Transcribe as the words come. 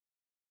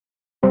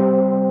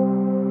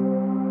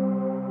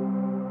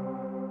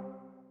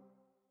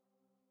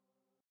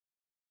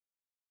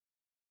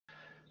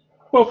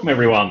Welcome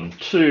everyone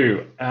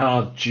to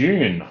our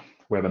June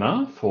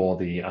webinar for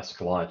the AEST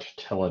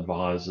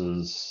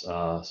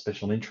TELedvisors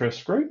special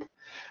interest group.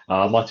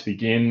 I'd like to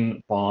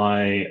begin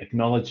by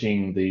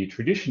acknowledging the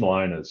traditional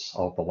owners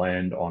of the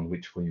land on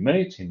which we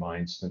meet. In my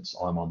instance,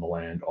 I'm on the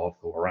land of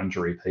the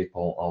Wurundjeri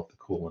people of the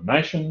Kulin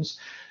Nations,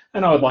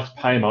 and I would like to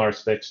pay my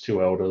respects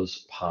to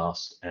elders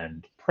past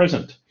and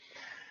present.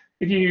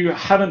 If you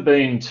haven't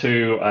been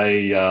to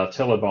a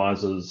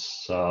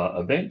TELedvisors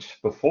event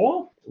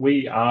before,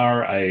 we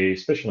are a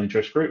special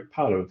interest group,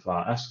 part of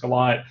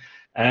AEST,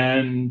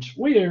 and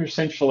we are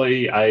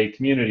essentially a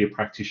community of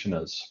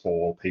practitioners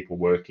for people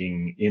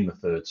working in the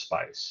third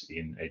space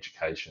in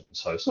education.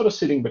 So sort of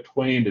sitting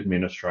between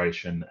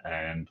administration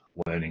and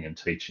learning and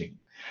teaching.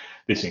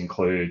 This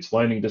includes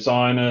learning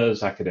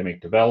designers,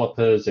 academic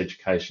developers,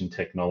 education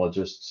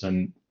technologists,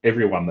 and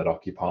everyone that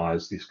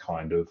occupies this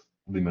kind of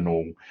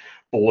liminal,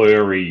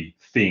 blurry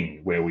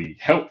thing where we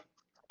help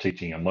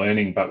teaching and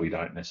learning, but we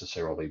don't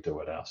necessarily do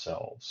it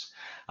ourselves.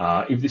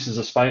 If this is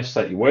a space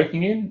that you're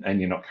working in and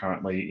you're not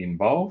currently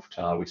involved,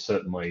 we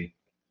certainly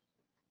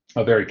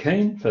are very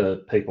keen for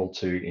people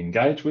to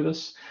engage with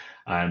us,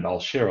 and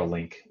I'll share a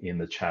link in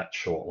the chat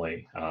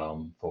shortly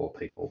for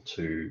people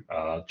to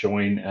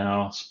join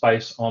our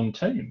space on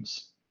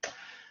Teams.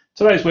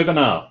 Today's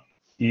webinar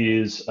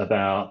is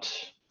about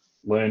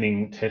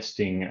learning,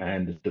 testing,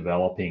 and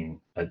developing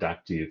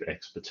adaptive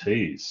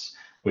expertise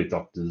with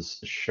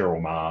Drs.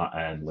 Cheryl Ma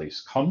and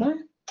Lise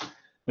Conde.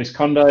 Lise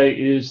Conde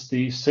is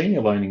the Senior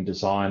Learning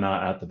Designer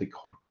at the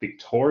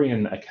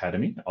Victorian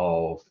Academy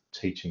of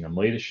Teaching and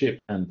Leadership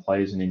and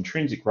plays an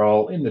intrinsic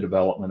role in the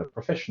development of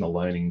professional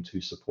learning to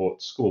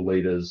support school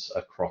leaders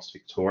across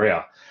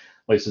Victoria.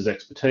 Lisa's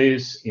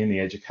expertise in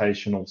the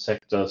educational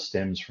sector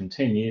stems from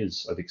 10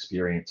 years of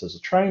experience as a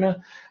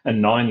trainer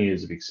and 9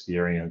 years of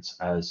experience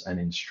as an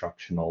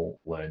instructional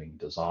learning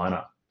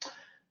designer.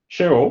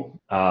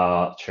 Cheryl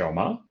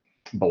Ma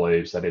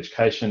believes that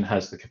education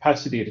has the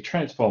capacity to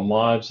transform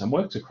lives and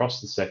works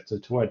across the sector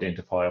to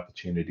identify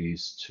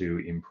opportunities to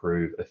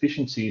improve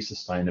efficiency,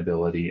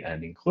 sustainability,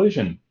 and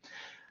inclusion.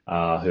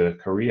 Her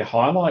career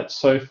highlights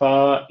so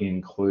far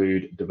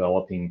include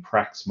developing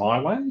Prax My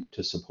Way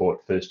to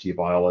support first-year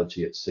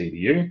biology at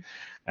CDU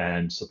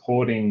and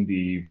supporting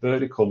the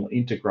vertical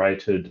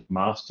integrated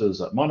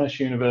masters at Monash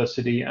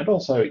University, and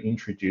also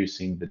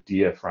introducing the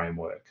DEAR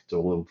framework,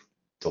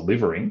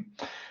 delivering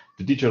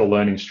the digital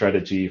learning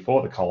strategy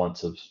for the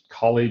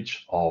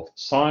College of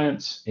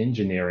Science,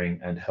 Engineering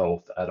and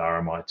Health at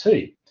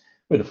RMIT,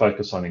 with a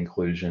focus on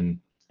inclusion,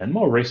 and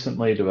more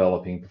recently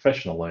developing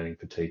professional learning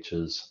for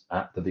teachers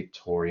at the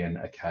Victorian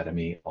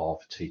Academy of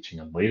Teaching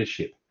and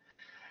Leadership.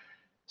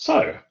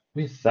 So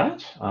with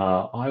that,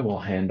 I will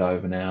hand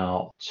over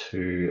now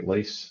to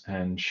Lise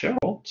and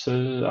Cheryl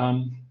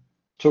to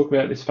talk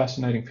about this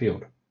fascinating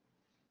field.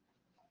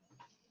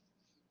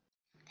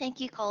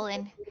 Thank you,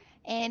 Colin.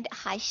 And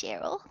hi,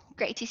 Cheryl.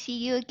 Great to see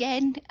you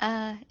again.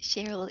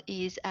 Cheryl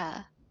is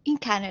in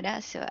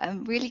Canada, so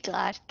I'm really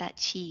glad that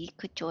she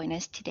could join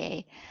us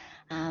today.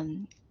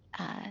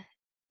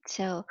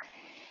 So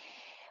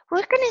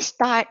we're going to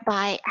start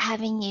by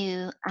having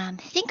you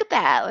think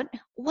about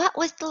what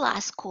was the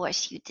last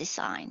course you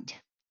designed,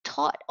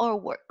 taught, or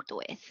worked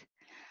with.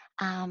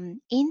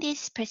 In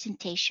this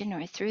presentation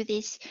or through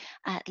this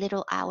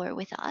little hour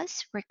with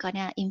us, we're going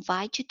to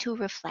invite you to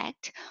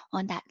reflect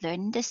on that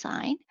learning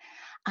design.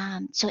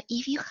 So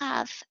if you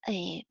have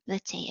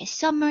let's say a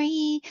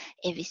summary,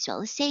 a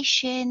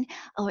visualization,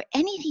 or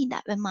anything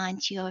that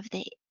reminds you of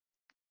the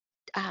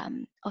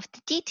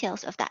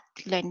details of that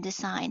learning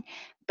design,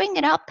 bring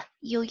it up.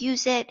 You'll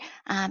use it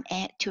and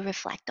to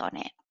reflect on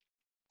it.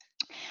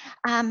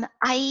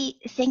 I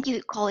thank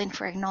you, Colin,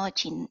 for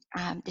acknowledging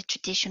the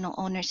traditional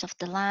owners of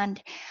the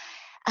land.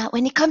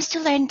 When it comes to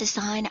learning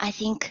design, I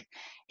think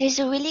there's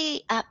a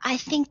really, I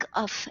think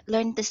of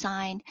learning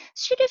design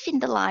sort of in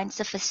the lines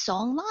of a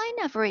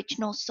songline, of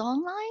original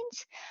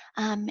songlines.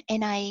 And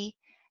I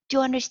do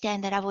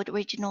understand that our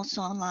original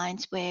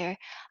songlines were,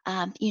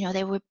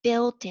 they were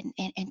built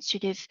and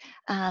sort of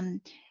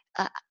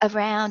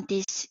around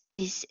this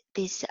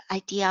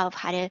idea of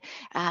how to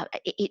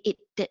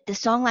the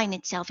songline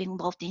itself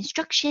involved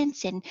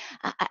instructions and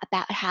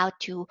about how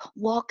to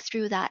walk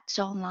through that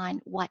songline,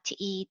 what to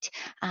eat,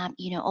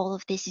 all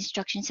of these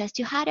instructions as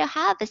to how to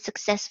have a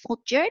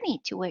successful journey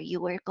to where you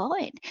were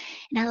going.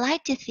 And I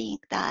like to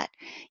think that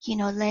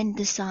learning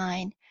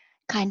design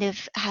kind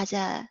of has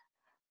a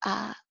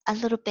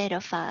little bit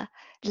of a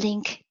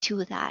link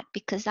to that,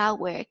 because our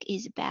work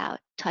is about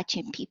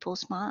touching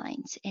people's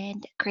minds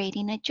and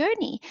creating a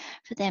journey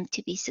for them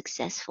to be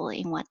successful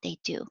in what they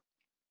do.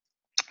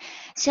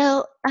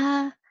 So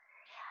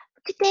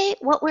Today,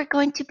 what we're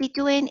going to be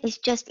doing is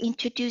just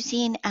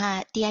introducing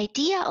the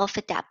idea of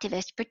adaptive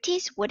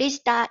expertise. What is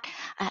that?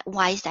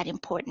 Why is that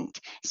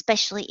important,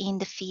 especially in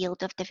the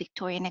field of the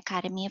Victorian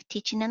Academy of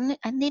Teaching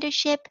and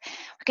Leadership?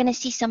 We're going to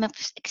see some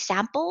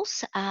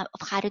examples of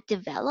how to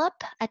develop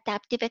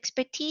adaptive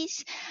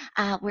expertise.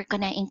 We're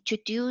going to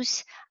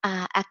introduce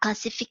a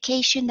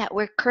classification that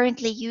we're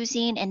currently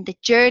using and the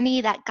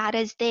journey that got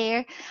us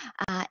there.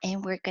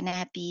 And we're going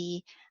to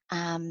be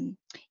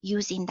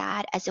using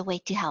that as a way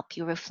to help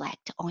you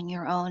reflect on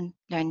your own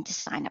learn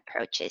design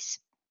approaches.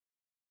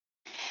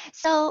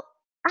 So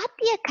at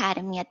the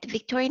Academy, at the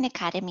Victorian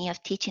Academy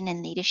of Teaching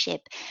and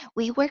Leadership,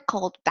 we were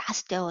called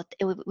BASTO.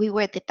 We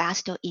were the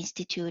BASTO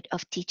Institute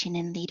of Teaching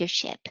and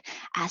Leadership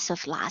as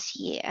of last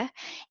year.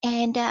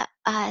 And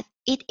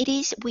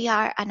we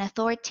are an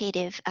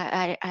authoritative,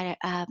 an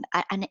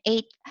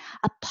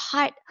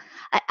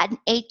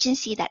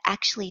agency that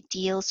actually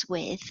deals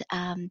with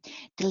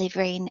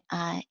delivering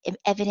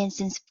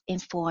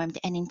evidence-informed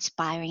and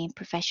inspiring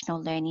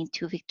professional learning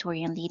to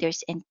Victorian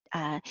leaders and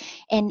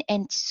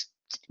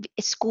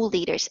school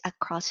leaders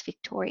across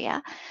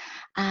Victoria.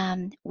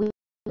 We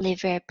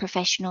deliver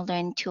professional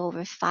learning to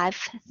over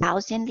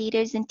 5,000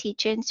 leaders and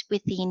teachers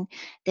within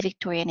the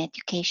Victorian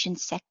education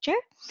sector.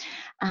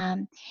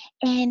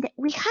 And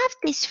we have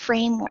this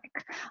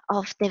framework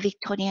of the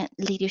Victorian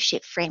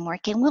Leadership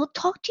Framework, and we'll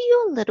talk to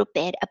you a little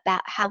bit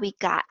about how we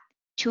got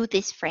to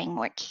this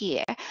framework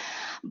here.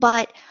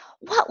 But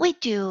what we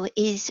do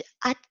is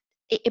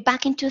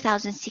back in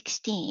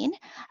 2016,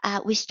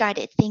 we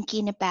started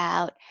thinking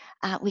about,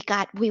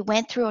 we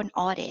went through an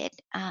audit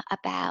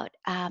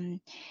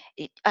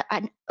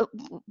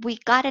we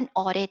got an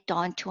audit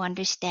done to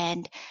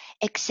understand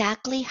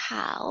exactly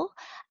how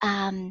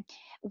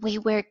we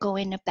were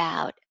going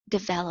about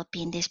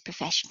developing this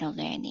professional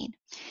learning.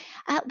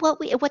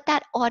 What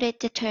that audit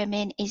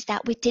determined is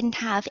that we didn't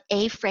have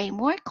a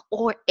framework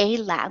or a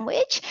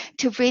language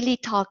to really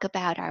talk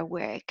about our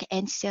work.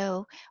 And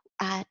so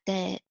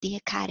the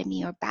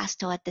Academy, or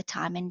BASTO at the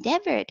time,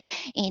 endeavored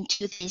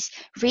into this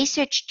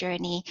research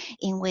journey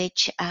in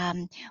which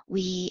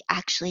we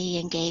actually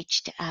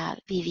engaged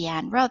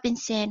Vivian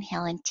Robinson,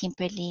 Helen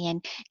Timperley,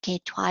 and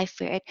Kate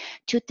Twyford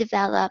to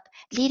develop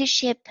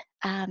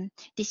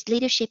this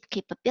leadership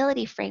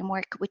capability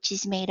framework, which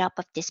is made up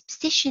of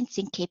dispositions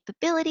and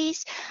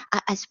capabilities,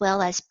 as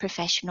well as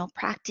professional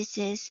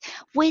practices,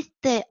 with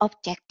the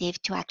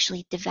objective to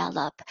actually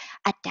develop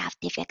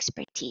adaptive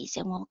expertise.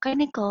 And we're going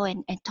to go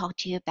and talk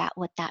to you about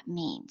what that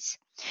means.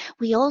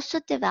 We also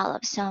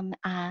developed some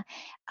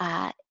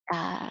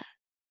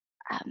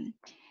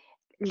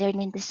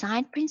learning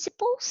design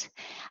principles,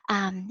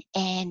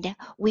 and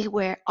we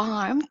were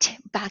armed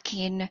back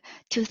in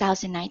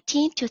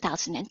 2019,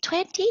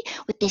 2020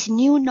 with this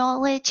new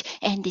knowledge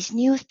and this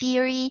new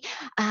theory,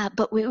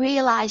 but we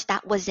realized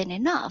that wasn't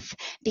enough,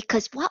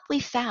 because what we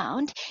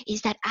found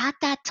is that at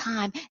that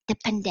time the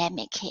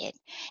pandemic hit,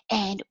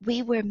 and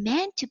we were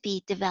meant to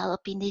be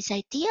developing this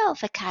idea of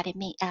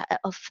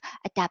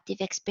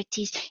adaptive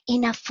expertise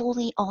in a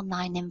fully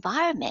online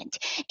environment,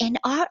 and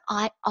our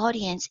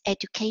audience,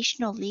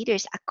 educational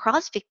leaders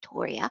across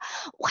Victoria,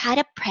 had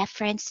a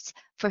preference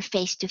for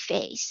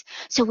face-to-face.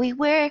 So we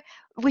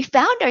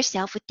found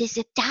ourselves with this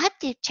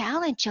adaptive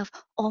challenge of,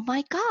 oh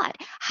my God,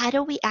 how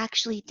do we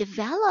actually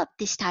develop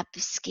this type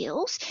of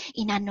skills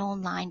in an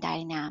online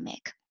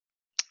dynamic?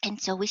 And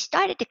so we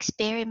started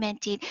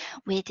experimenting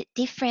with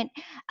different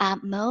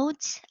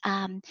modes,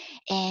 and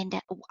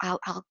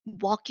I'll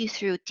walk you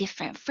through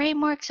different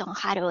frameworks on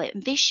how to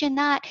envision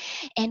that.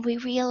 And we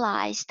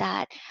realized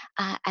that,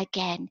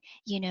 again,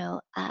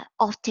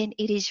 often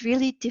it is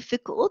really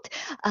difficult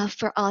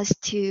for us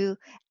to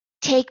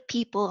take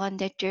people on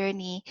their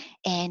journey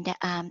and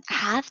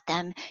have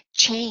them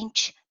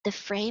change the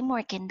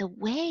framework and the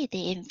way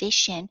they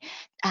envision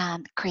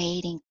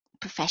creating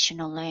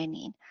professional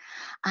learning.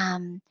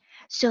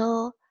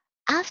 So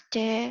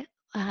after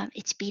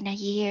it's been a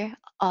year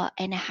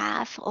and a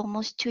half,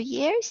 almost 2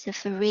 years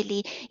of a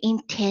really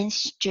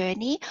intense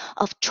journey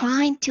of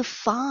trying to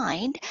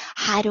find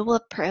how to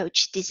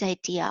approach this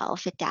idea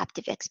of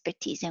adaptive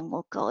expertise, and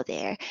we'll go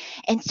there.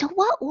 And so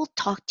what we'll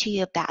talk to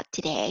you about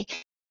today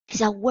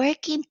is a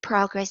work in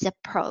progress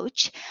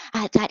approach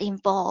that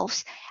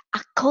involves a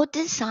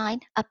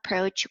co-design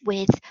approach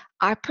with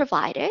our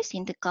providers.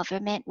 In the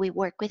government, we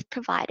work with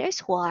providers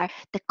who are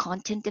the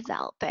content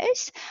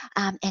developers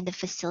and the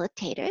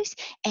facilitators,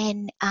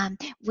 and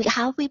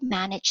how we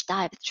manage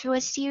that through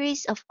a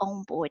series of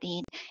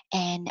onboarding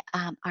and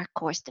our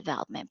course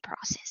development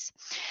process.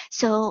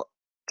 So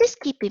just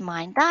keep in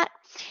mind that.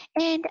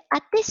 And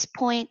at this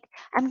point,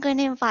 I'm going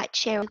to invite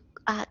Cheryl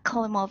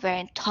come over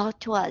and talk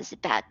to us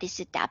about this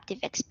adaptive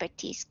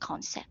expertise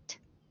concept.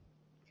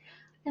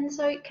 And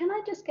so can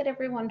I just get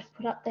everyone to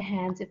put up their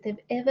hands if they've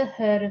ever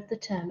heard of the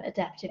term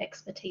adaptive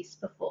expertise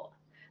before?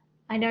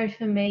 I know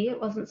for me, it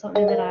wasn't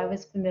something that I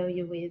was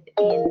familiar with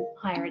in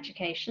higher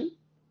education.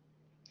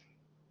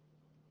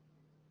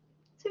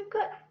 So we've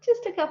got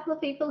just a couple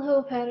of people who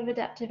have heard of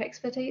adaptive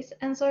expertise.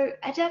 And so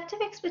adaptive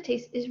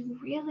expertise is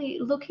really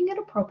looking at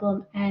a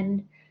problem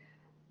and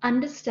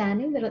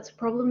understanding that it's a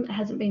problem that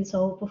hasn't been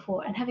solved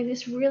before, and having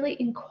this really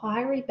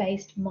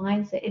inquiry-based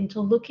mindset into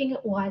looking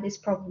at why this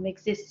problem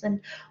exists and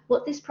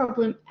what this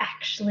problem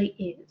actually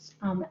is.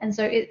 And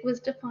so it was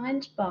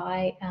defined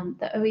by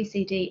the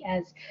OECD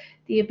as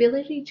the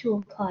ability to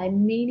apply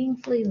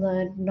meaningfully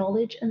learned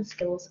knowledge and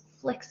skills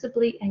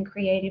flexibly and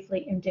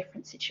creatively in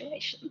different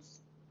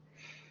situations.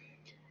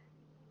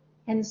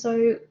 And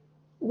so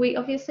we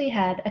obviously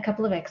had a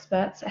couple of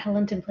experts,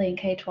 Helen Timpley and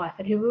Kay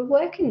Twyford, who were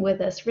working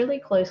with us really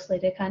closely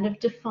to kind of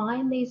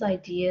define these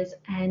ideas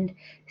and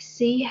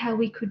see how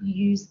we could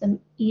use them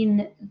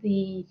in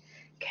the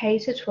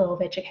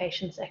K-12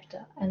 education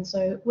sector. And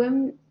so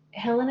when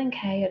Helen and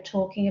Kay are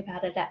talking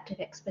about adaptive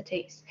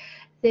expertise,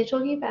 they're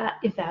talking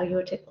about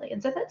evaluatively.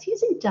 And so that's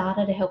using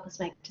data to help us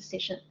make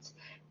decisions.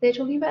 They're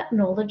talking about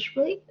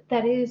knowledgeably,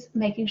 that is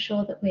making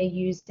sure that we're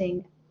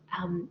using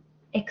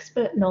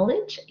expert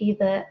knowledge,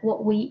 either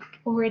what we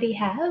already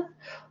have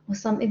or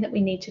something that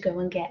we need to go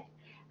and get.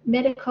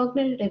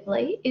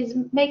 Metacognitively is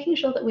making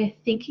sure that we're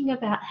thinking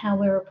about how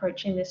we're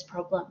approaching this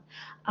problem.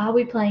 Are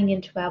we playing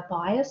into our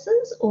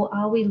biases, or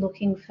are we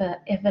looking for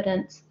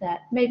evidence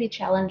that maybe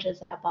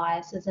challenges our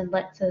biases and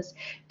lets us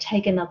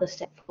take another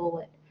step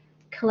forward?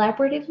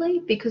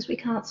 Collaboratively, because we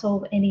can't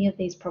solve any of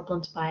these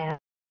problems by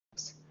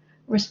ourselves.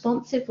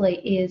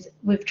 Responsively is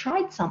we've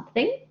tried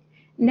something,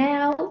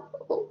 now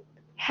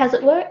has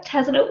it worked?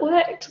 Hasn't it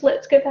worked?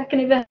 Let's go back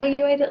and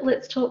evaluate it.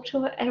 Let's talk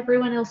to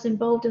everyone else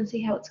involved and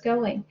see how it's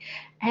going.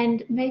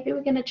 And maybe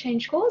we're going to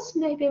change course.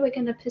 Maybe we're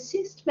going to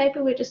persist. Maybe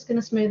we're just going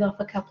to smooth off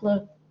a couple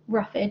of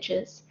rough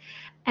edges.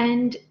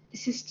 And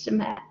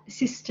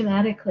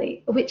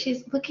systematically, which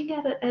is looking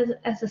at it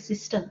as a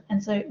system.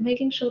 And so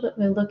making sure that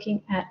we're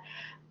looking at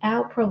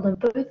our problem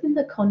both in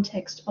the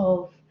context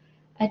of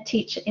a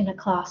teacher in a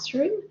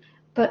classroom,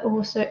 but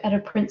also at a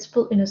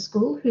principal in a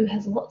school who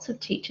has lots of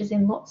teachers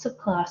in lots of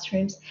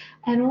classrooms,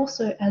 and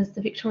also as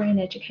the Victorian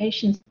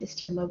education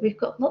system, where we've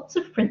got lots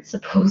of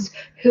principals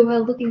who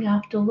are looking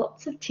after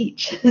lots of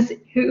teachers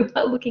who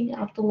are looking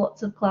after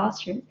lots of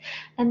classrooms.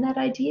 And that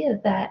idea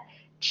that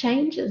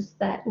changes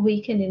that we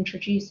can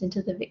introduce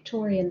into the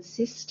Victorian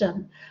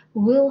system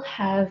will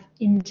have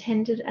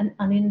intended and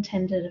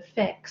unintended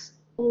effects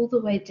all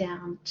the way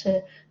down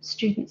to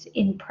students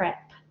in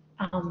prep,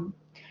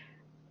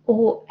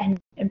 and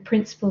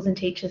principals and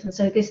teachers. And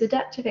so this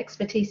adaptive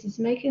expertise is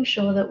making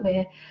sure that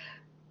we're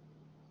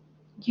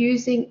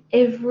using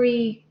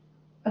every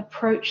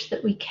approach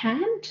that we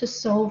can to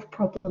solve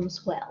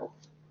problems well.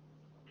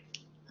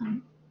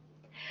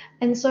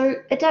 And so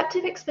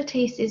adaptive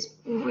expertise is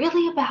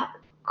really about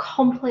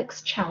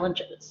complex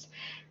challenges.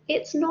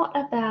 It's not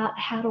about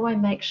how do I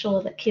make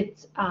sure that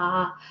kids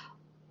are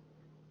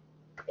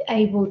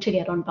able to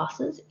get on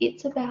buses.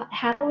 It's about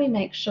how do we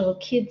make sure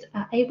kids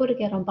are able to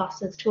get on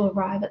buses to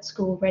arrive at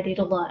school ready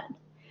to learn.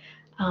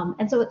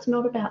 And so it's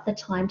not about the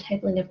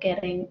timetabling of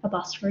getting a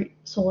bus route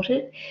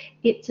sorted.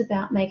 It's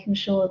about making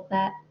sure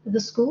that the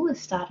school is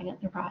starting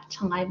at the right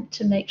time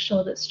to make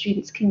sure that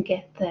students can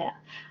get there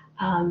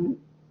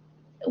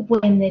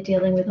when they're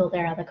dealing with all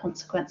their other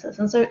consequences.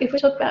 And so if we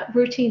talk about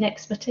routine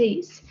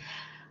expertise,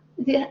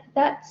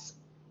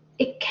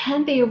 it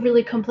can be a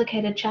really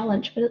complicated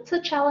challenge, but it's a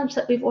challenge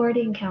that we've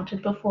already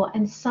encountered before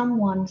and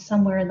someone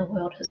somewhere in the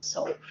world has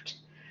solved.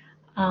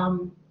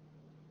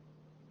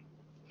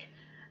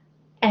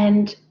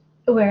 And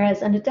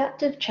whereas an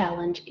adaptive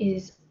challenge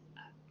is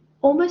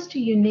almost a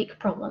unique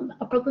problem,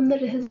 a problem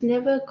that has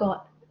never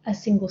got a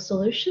single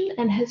solution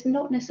and has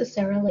not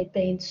necessarily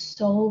been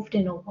solved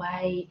in a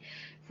way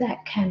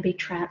that can be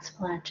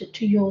transplanted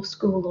to your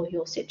school or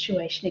your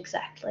situation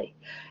exactly.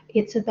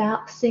 It's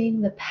about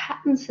seeing the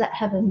patterns that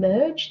have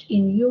emerged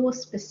in your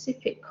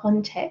specific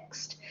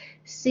context,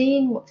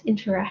 seeing what's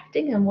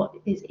interacting and what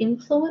is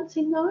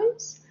influencing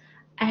those,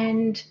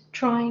 and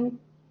trying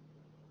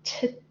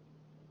to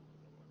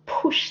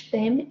push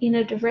them in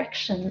a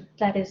direction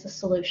that is a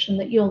solution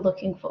that you're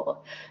looking for.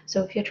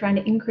 So if you're trying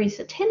to increase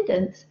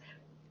attendance,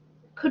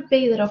 could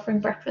be that offering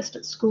breakfast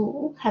at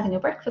school, having a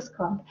breakfast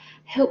club,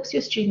 helps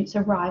your students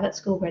arrive at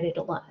school ready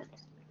to learn.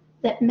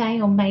 That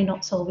may or may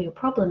not solve your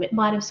problem. It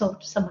might have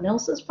solved someone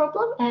else's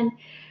problem. And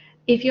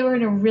if you're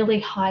in a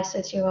really high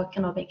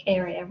socioeconomic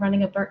area,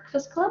 running a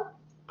breakfast club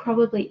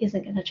probably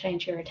isn't going to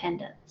change your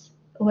attendance.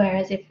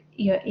 Whereas if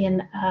you're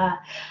in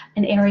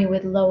an area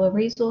with lower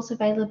resource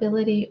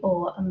availability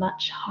or a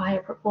much higher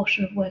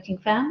proportion of working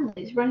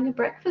families, running a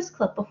breakfast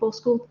club before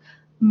school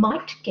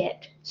might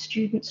get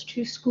students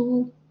to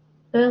school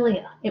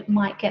earlier. It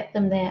might get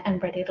them there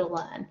and ready to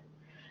learn.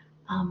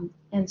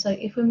 And so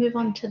if we move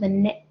on to the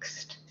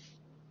next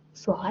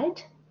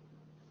slide,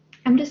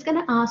 I'm just going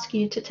to ask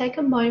you to take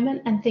a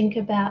moment and think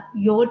about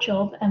your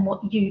job and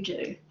what you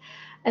do.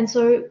 And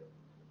so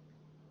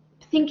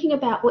thinking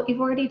about what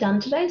you've already done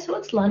today, so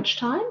it's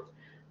lunchtime,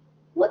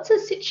 what's a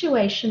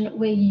situation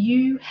where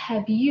you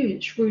have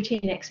used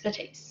routine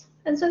expertise?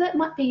 And so that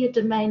might be a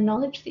domain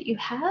knowledge that you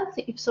have,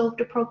 that you've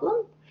solved a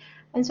problem.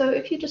 And so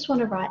if you just want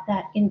to write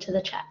that into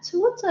the chat. So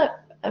what's a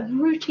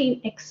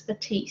routine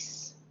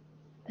expertise?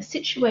 A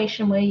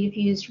situation where you've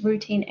used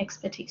routine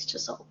expertise to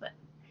solve it.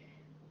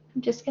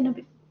 I'm just going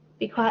to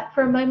be quiet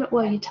for a moment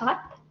while you type.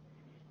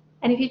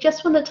 And if you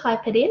just want to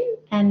type it in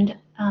and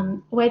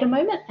wait a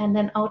moment, and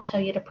then I'll tell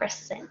you to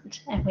press send,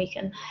 and we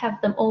can have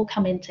them all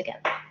come in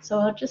together. So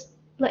I'll just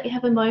let you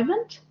have a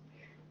moment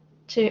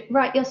to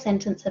write your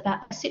sentence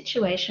about a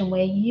situation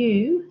where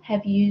you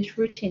have used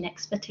routine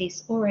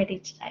expertise already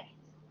today.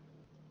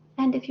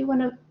 And if you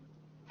want to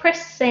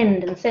press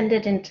send and send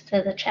it into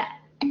the chat.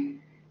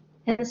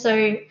 And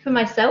so for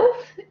myself,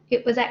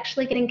 it was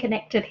actually getting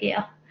connected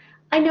here.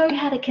 I know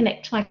how to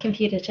connect my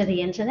computer to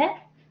the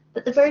internet,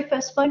 but the very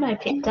first phone I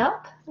picked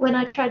up, when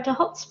I tried to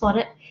hotspot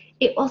it,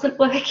 it wasn't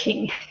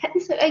working.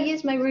 And so I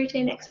used my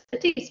routine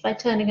expertise by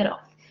turning it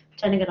off,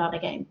 turning it on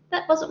again.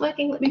 That wasn't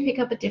working. Let me pick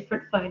up a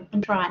different phone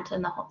and try and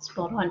turn the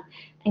hotspot on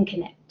and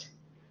connect.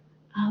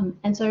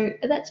 And so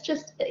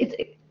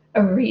it's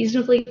a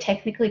reasonably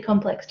technically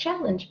complex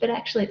challenge, but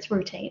actually it's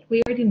routine.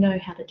 We already know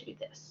how to do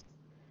this.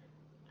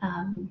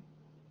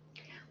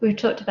 We've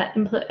talked about,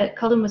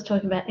 Colin was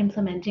talking about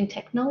implementing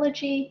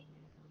technology,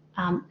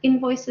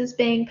 invoices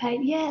being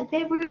paid. Yeah,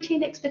 they're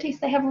routine expertise.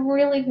 They have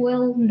really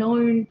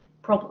well-known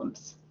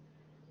problems.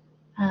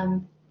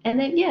 And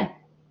then, yeah,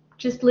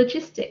 just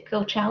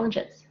logistical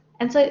challenges.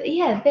 And so,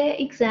 yeah, they're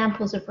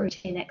examples of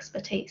routine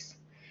expertise.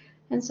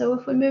 And so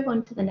if we move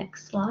on to the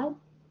next slide.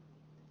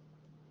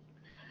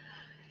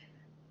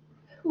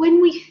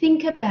 When we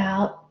think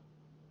about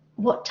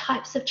what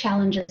types of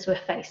challenges we're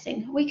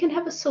facing, we can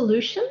have a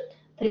solution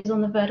that is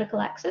on the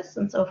vertical axis.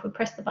 And so if we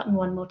press the button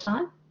one more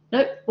time,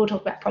 nope, we'll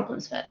talk about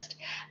problems first.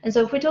 And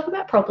so if we talk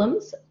about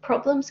problems,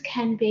 problems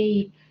can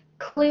be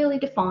clearly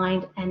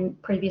defined and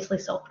previously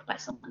solved by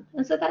someone.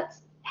 And so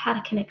that's how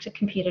to connect a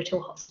computer to a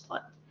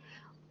hotspot.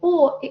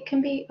 Or it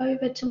can be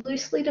over to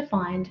loosely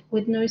defined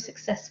with no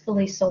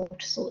successfully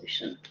solved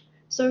solution.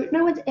 So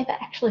no one's ever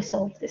actually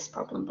solved this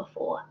problem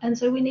before. And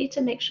so we need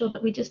to make sure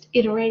that we're just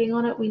iterating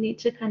on it. We need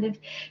to kind of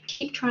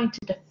keep trying to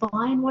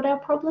define what our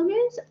problem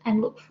is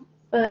and look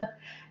for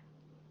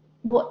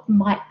what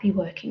might be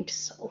working to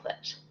solve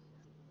it.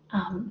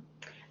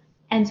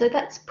 And so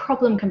that's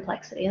problem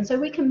complexity. And so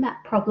we can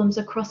map problems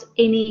across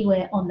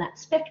anywhere on that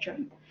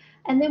spectrum.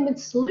 And then with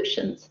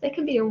solutions, there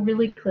can be a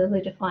really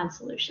clearly defined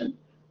solution.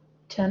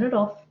 Turn it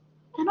off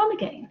and on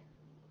again.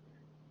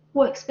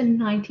 Works for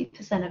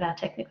 90% of our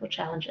technical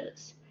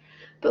challenges.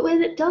 But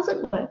when it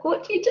doesn't work,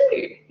 what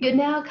do? You're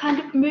now kind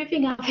of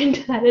moving up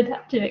into that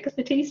adaptive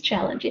expertise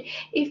challenge.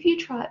 If you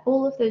try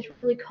all of those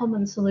really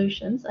common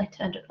solutions, I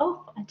turned it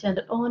off, I turned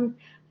it on,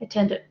 I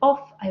turned it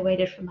off, I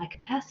waited for my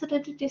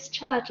capacitor to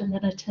discharge, and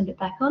then I turned it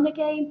back on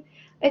again.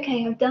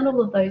 Okay, I've done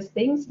all of those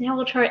things. Now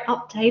I'll try to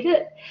update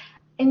it.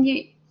 And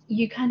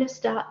you kind of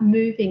start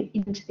moving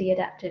into the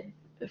adaptive,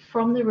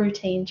 from the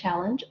routine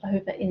challenge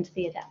over into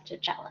the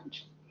adaptive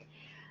challenge.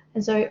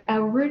 And so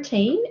our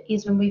routine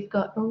is when we've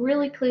got a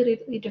really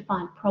clearly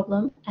defined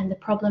problem and the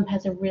problem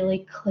has a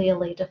really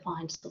clearly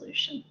defined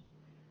solution.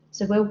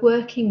 So we're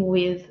working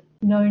with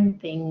known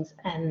things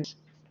and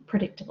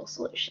predictable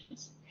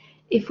solutions.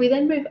 If we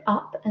then move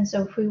up, and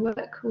so if we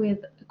work with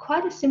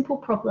quite a simple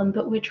problem,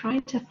 but we're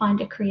trying to find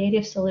a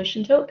creative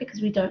solution to it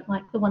because we don't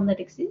like the one that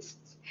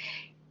exists,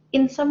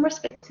 in some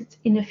respects it's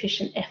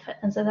inefficient effort.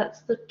 And so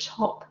that's the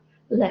top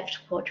left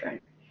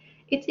quadrant.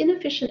 It's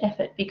inefficient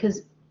effort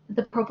because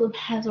the problem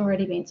has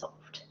already been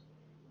solved.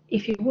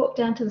 If you walk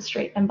down to the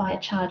street and buy a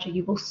charger,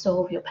 you will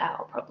solve your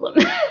power problem.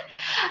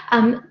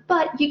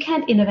 But you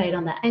can innovate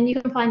on that and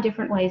you can find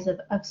different ways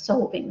of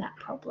solving that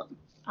problem.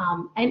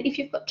 And if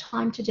you've got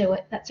time to do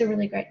it, that's a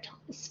really great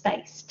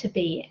space to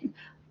be in.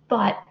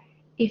 But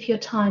if you're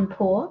time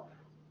poor,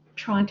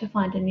 trying to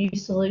find a new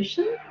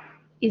solution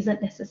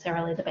isn't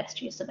necessarily the best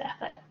use of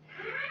effort.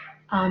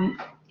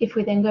 If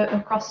we then go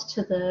across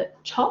to the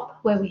top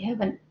where we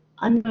have an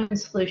unknown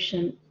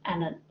solution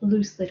and a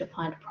loosely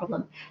defined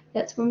problem,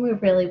 that's when we're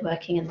really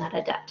working in that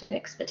adaptive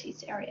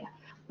expertise area.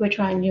 We're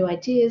trying new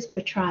ideas,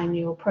 we're trying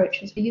new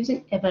approaches, we're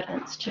using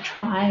evidence to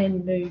try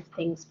and move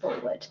things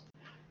forward.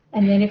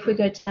 And then if we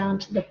go down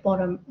to the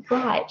bottom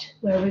right,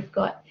 where we've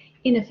got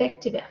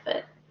ineffective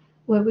effort,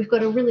 where we've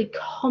got a really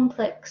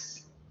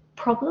complex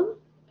problem,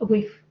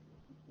 we've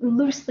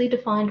loosely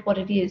defined what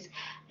it is,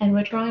 and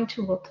we're trying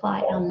to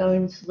apply our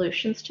known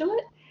solutions to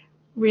it,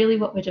 really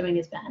what we're doing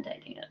is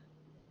band-aiding it.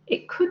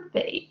 It could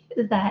be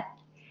that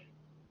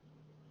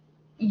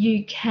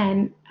you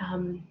can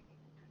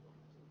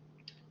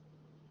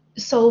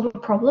solve a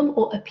problem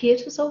or appear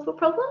to solve a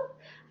problem,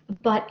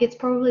 but it's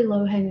probably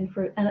low-hanging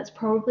fruit and it's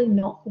probably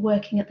not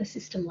working at the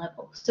system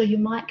level. So you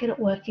might get it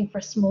working for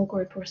a small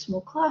group or a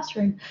small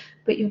classroom,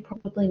 but you're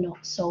probably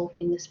not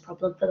solving this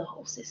problem for the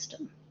whole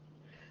system.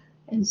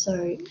 And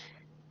so,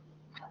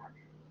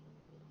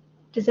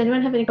 does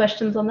anyone have any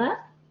questions on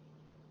that?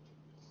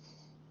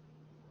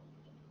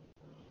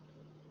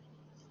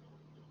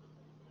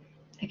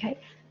 Okay,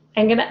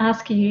 I'm going to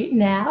ask you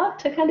now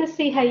to kind of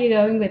see how you're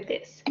going with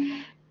this.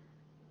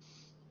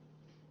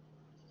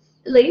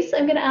 Lise,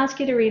 I'm going to ask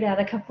you to read out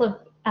a couple of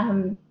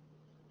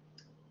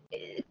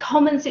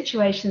common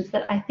situations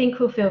that I think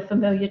will feel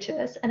familiar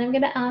to us, and I'm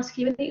going to ask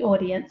you in the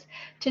audience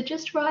to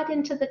just write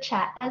into the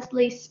chat as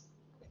Lise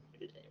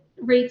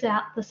reads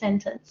out the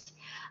sentence.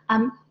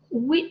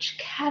 Which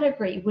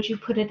category would you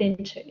put it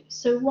into?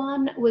 So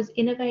 1 was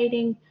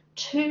innovating,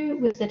 2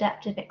 was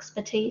adaptive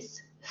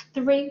expertise,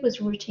 3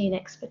 was routine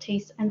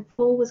expertise, and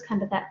 4 was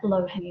kind of that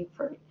low-hanging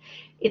fruit.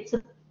 It's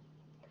a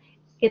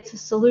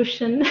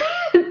solution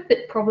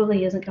that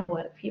probably isn't going to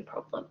work for your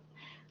problem.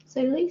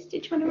 So Lise,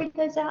 did you want to read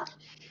those out?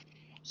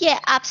 Yeah,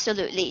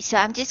 absolutely. So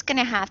I'm just going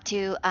to have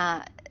to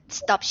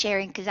stop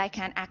sharing because I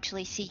can't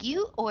actually see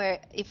you, or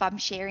if I'm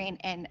sharing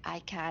and I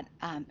can't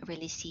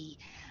really see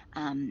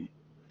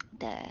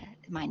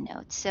my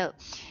notes. So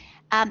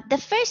the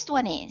first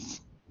one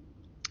is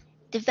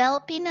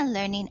developing a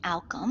learning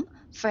outcome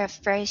for a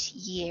first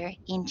year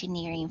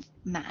engineering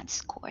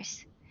maths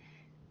course.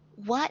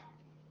 What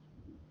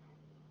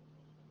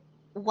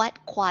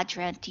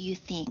quadrant do you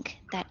think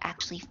that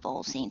actually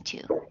falls into?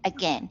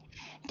 Again,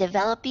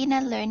 developing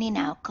a learning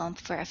outcome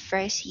for a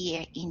first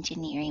year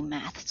engineering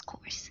maths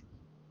course.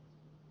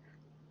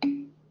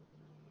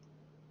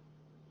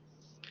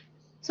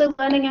 So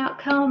learning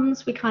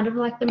outcomes, we kind of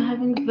like them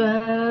having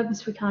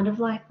verbs, we kind of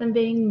like them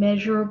being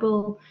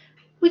measurable.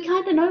 We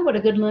kind of know what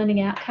a good learning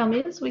outcome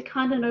is. We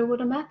kind of know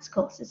what a maths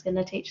course is going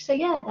to teach. So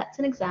yeah, that's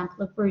an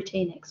example of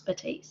routine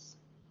expertise.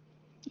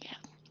 Yeah.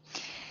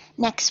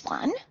 Next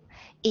one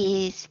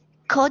is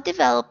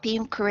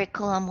co-developing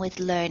curriculum with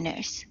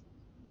learners.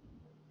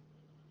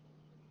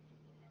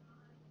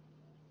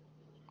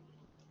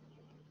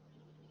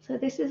 So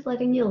this is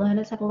letting your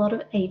learners have a lot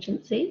of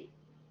agency.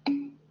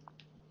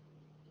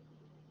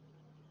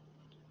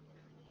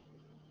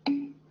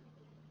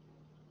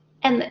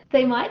 And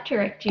they might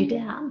direct you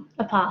down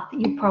a path that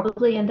you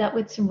probably end up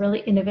with some really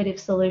innovative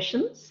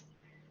solutions.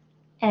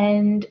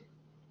 And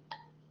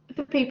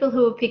for people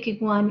who are picking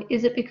one,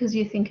 is it because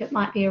you think it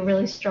might be a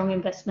really strong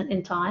investment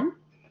in time,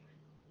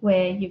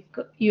 where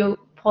you're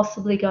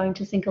possibly going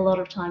to sink a lot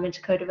of time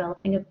into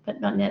co-developing it,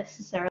 but not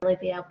necessarily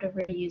be able to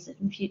reuse it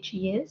in future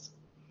years?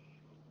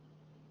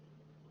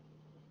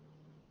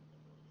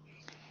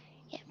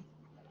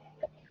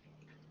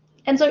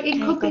 And so it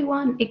could be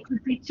 1, it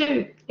could be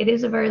 2. It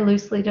is a very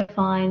loosely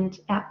defined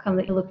outcome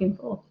that you're looking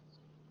for.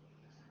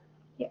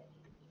 Yeah.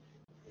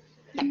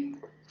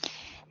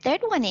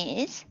 Third one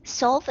is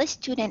solve a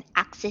student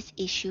access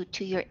issue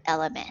to your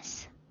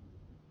LMS.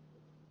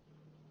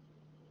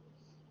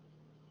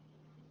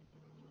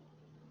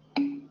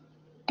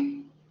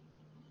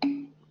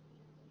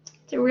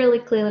 It's a really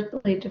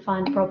clearly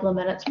defined problem,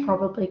 and it's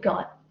probably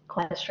got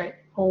quite a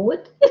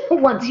straightforward,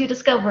 once you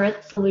discover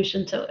a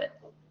solution to it.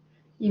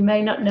 You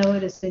may not know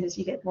it as soon as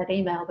you get that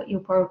email, but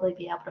you'll probably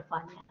be able to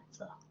find the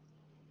answer.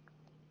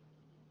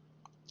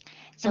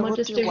 So we'll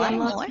just do one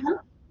more. One?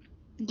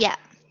 Yeah,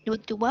 we'll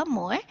do one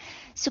more.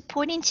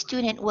 Supporting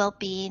student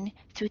well-being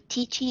through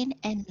teaching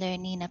and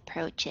learning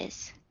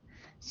approaches.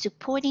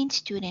 Supporting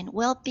student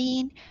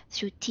well-being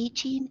through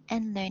teaching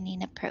and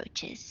learning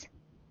approaches.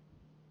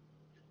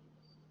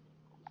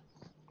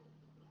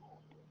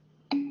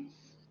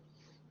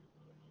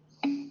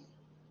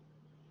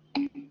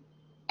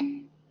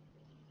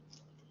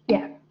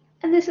 Yeah,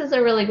 and this is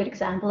a really good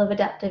example of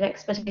adaptive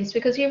expertise,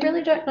 because you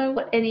really don't know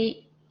what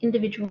any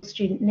individual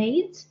student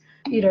needs,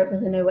 you don't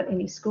really know what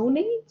any school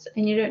needs,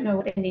 and you don't know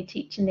what any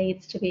teacher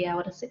needs to be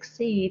able to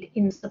succeed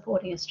in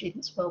supporting a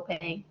student's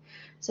well-being.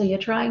 So you're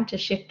trying to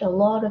shift a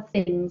lot of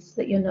things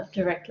that you're not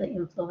directly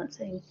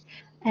influencing.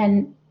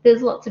 And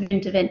there's lots of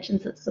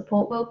interventions that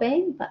support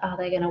well-being, but are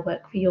they going to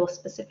work for your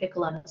specific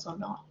learners or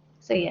not?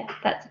 So yeah,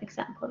 that's an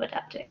example of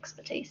adaptive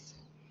expertise.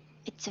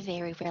 It's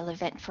very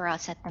relevant for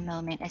us at the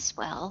moment as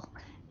well,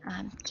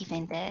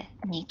 given the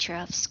nature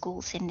of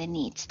schools and the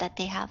needs that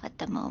they have at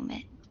the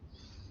moment.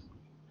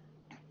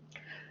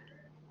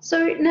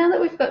 So now that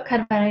we've got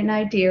kind of an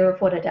idea of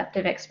what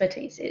adaptive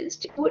expertise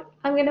is,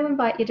 I'm going to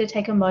invite you to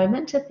take a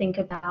moment to think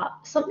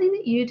about something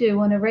that you do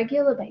on a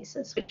regular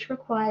basis which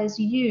requires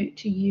you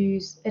to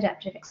use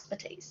adaptive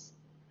expertise.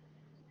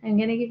 I'm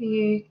going to give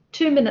you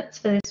 2 minutes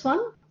for this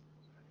one.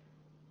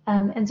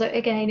 And so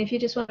again, if you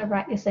just want to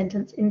write your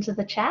sentence into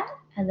the chat,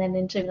 and then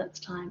in 2 minutes'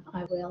 time,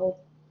 I will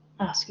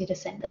ask you to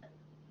send it.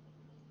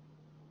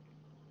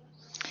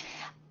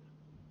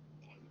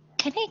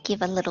 Can I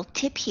give a little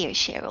tip here,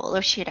 Cheryl,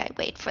 or should I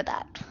wait for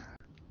that?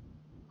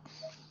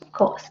 Of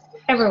course,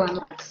 everyone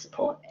likes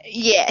support.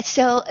 Yeah,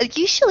 so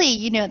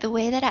usually, the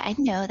way that I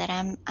know that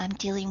I'm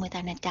dealing with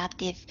an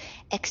adaptive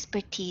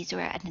expertise or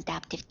an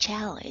adaptive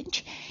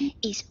challenge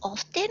is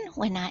often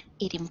when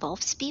it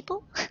involves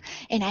people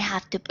and I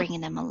have to bring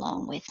them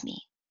along with me.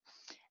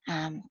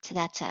 So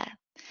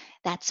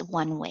that's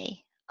one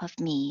way of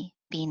me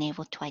being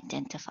able to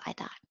identify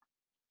that.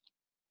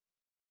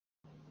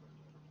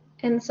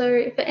 And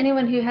so for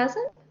anyone who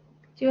hasn't,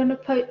 do you want to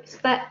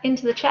post that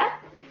into the chat?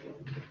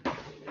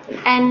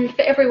 And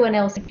for everyone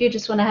else, if you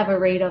just want to have a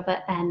read of it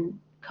and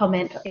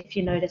comment if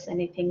you notice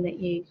anything that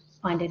you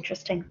find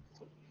interesting.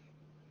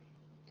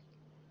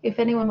 if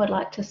anyone would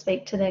like to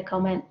speak to their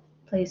comment,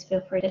 please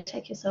feel free to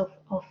take yourself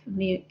off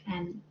mute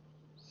and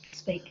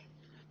speak.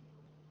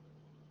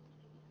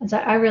 And so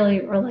I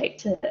really relate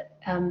to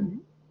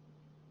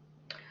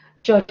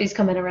Georgie's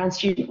comment around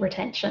student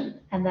retention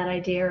and that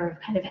idea of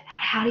kind of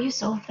how do you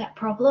solve that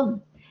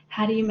problem?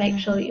 How do you make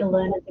sure that your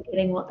learners are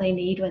getting what they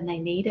need when they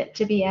need it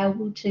to be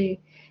able to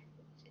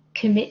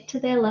commit to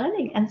their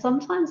learning? And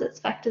sometimes it's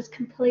factors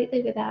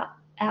completely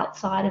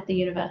outside of the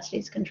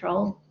university's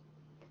control.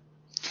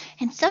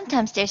 And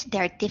sometimes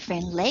there are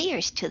different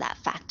layers to that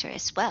factor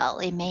as well.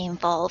 It may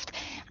involve,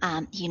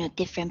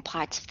 different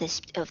parts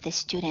of the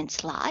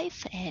student's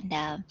life,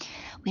 and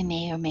we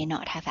may or may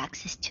not have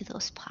access to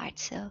those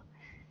parts. So,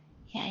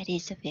 yeah, it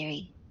is a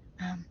very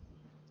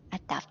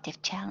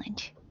adaptive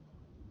challenge.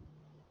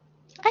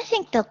 I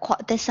think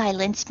the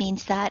silence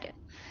means that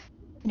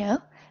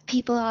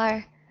people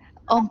are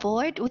on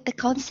board with the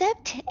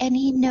concept.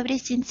 Any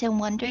noticings and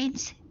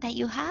wonderings that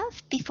you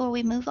have before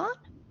we move on?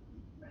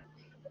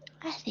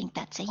 I think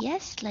that's a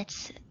yes.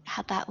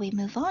 How about we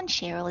move on,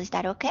 Cheryl? Is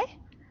that okay?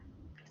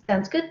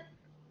 Sounds good.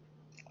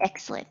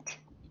 Excellent.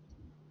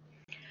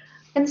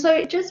 And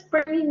so just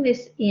bringing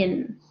this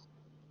in,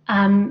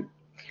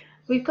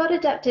 we've got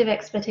adaptive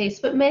expertise,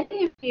 but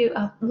many of you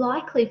are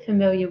likely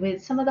familiar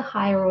with some of the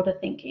higher order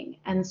thinking.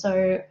 And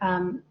so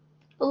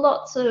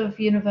lots of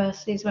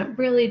universities went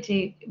really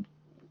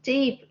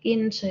deep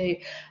into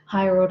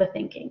higher order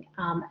thinking.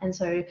 And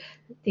so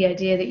the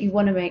idea that you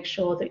want to make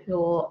sure that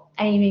you're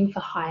aiming for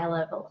higher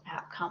level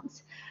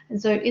outcomes.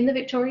 And so in the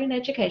Victorian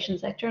education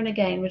sector, and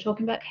again, we're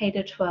talking about K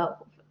to 12,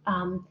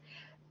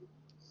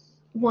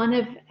 one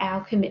of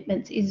our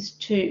commitments is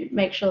to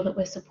make sure that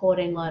we're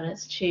supporting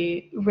learners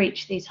to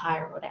reach these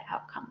higher order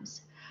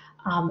outcomes.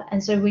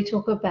 And so we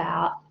talk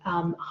about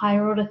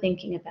higher order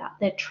thinking about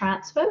their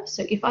transfer.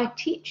 So if I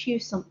teach you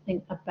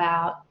something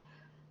about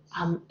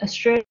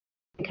Australian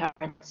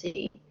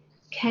currency,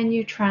 can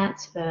you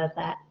transfer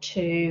that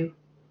to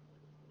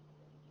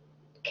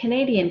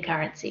Canadian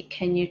currency?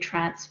 Can you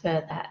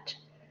transfer that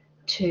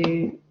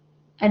to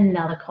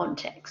another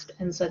context?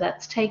 And so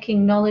that's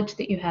taking knowledge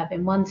that you have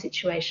in one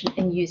situation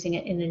and using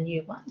it in a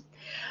new one.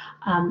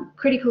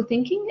 Critical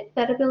thinking,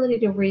 that ability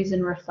to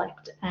reason,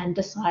 reflect, and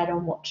decide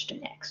on what to do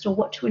next or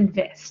what to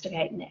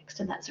investigate next.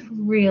 And that's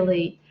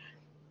really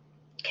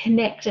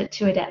connected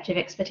to adaptive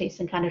expertise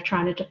and kind of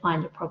trying to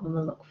define a problem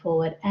and look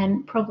forward,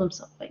 and problem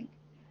solving.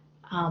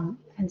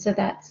 And so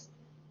that's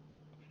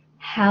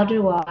how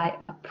do I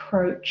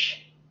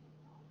approach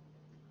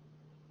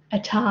a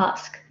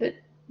task that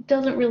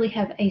doesn't really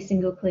have a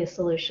single clear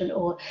solution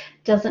or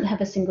doesn't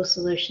have a single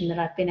solution that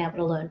I've been able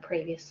to learn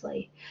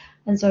previously.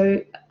 And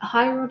so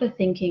higher order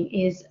thinking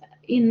is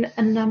in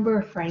a number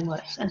of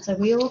frameworks. And so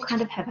we all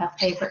kind of have our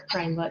favorite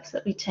frameworks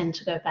that we tend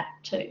to go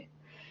back to.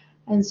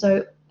 And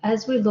so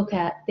as we look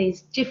at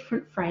these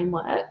different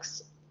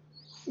frameworks,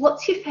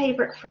 what's your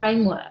favorite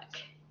framework?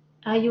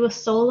 Are you a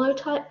solo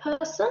type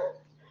person?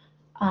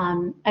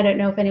 I don't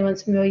know if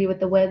anyone's familiar with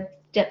the web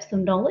depth of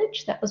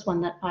knowledge. That was one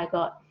that I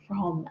got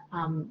from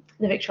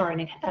the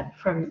Victorian,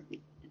 from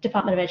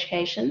Department of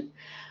Education,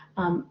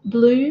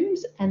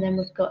 Bloom's, and then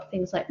we've got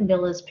things like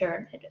Miller's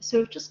Pyramid. So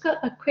we've just got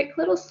a quick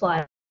little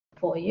slide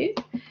for you,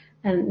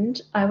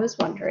 and I was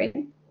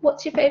wondering,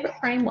 what's your favorite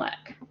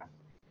framework?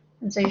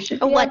 And so you should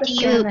be able to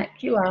scan that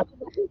QR.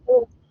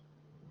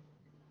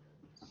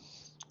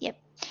 Yep.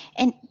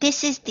 And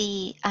this is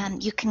the,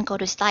 you can go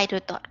to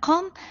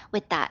slido.com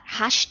with that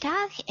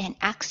hashtag and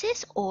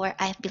access, or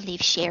I believe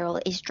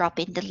Cheryl is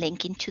dropping the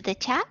link into the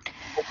chat.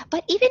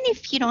 But even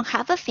if you don't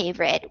have a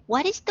favorite,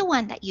 what is the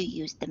one that you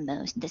use the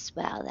most as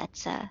well?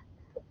 That's so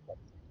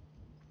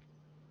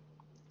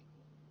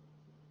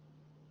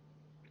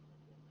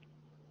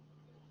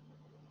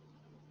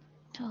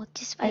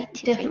just I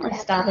definitely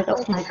started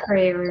off my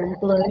career in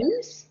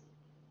Bloom's,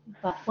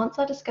 but once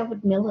I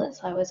discovered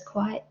Miller's, I was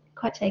quite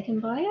taken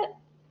by it.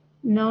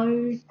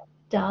 Know,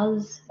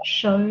 does,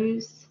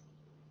 shows,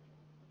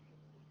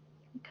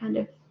 kind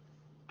of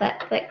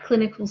that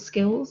clinical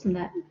skills and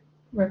that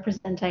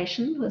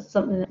representation was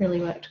something that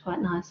really worked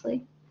quite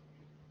nicely.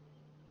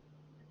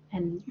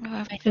 And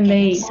for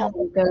me,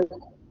 it goes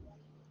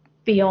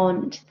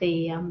beyond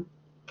the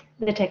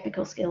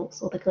technical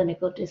skills or the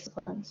clinical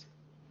disciplines.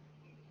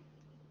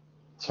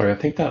 Sorry, I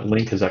think that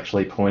link is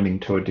actually pointing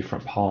to a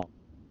different poll.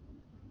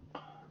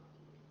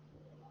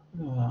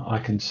 I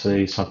can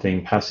see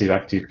something passive,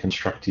 active,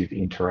 constructive,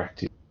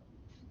 interactive.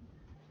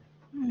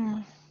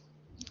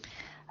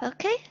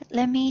 Okay,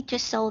 let me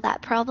just solve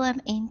that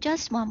problem in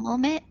just one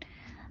moment.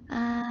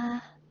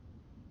 I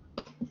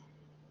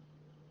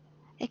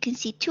can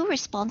see 2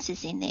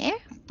 responses in there,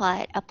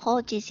 but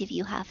apologies if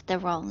you have the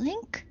wrong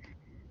link.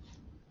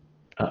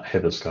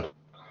 Heather's got it.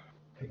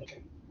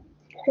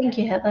 Thank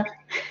you, Heather.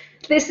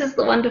 This is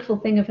the wonderful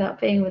thing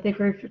about being with a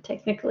group of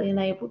technically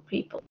enabled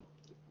people.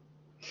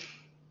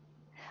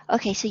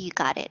 Okay, so you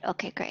got it.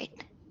 Okay, great.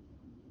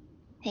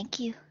 Thank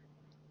you.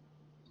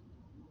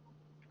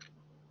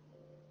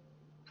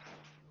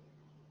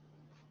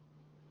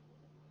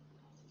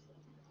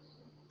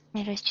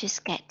 Let us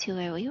just get to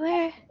where we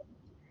were.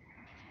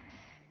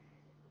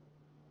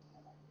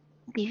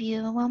 Give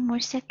you one more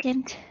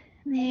second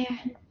there.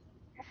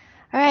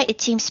 All right,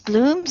 it seems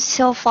Bloom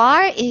so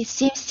far, it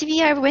seems to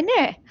be our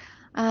winner.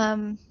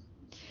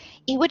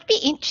 It would be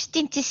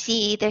interesting to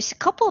see, there's a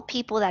couple of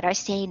people that are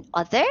saying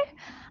other.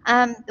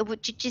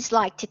 Would you just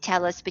like to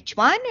tell us which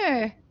one,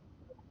 or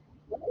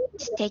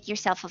just take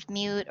yourself off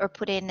mute or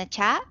put it in the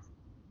chat?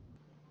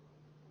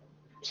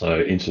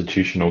 So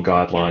institutional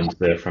guidelines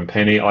there from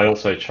Penny. I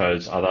also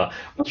chose other.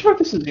 I'm not sure if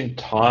this is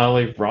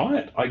entirely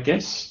right. I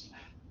guess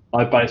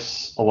I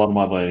base a lot of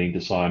my learning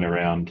design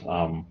around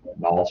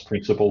Knowles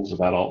principles of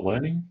adult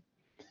learning,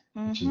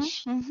 which Mm-hmm,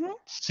 is mm-hmm,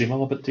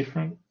 similar but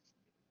different.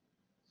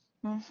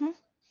 mm-hmm.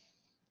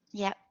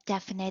 Yeah,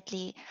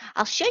 definitely.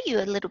 I'll show you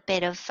a little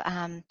bit of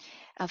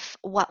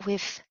what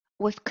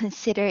we've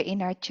considered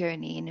in our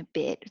journey in a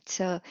bit.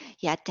 So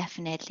yeah,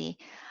 definitely.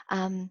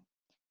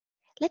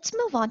 Let's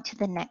move on to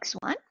the next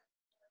one.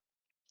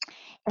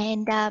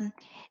 And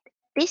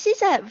this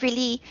is a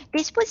really,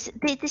 this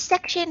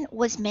section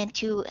was meant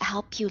to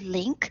help you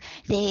link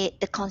the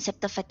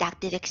concept of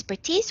adaptive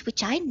expertise,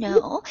 which I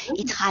know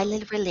it's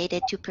highly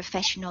related to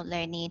professional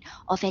learning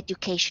of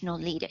educational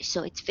leaders.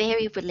 So it's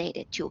very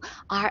related to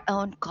our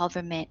own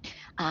government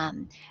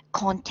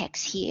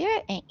context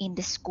here in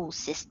the school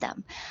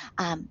system.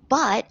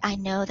 But I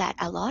know that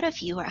a lot of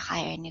you are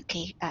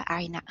are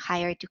in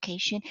higher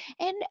education,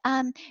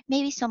 and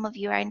maybe some of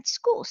you are in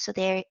school. So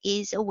there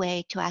is a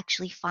way to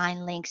actually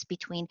find links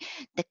between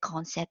the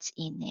concepts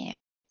in there.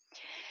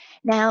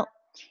 Now,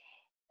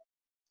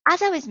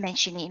 as I was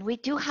mentioning, we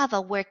do have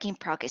a work in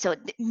progress. So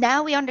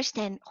now we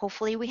understand,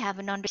 hopefully we have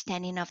an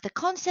understanding of the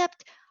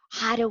concept.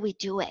 How do we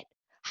do it?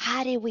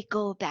 How do we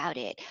go about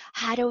it?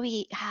 How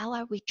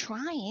are we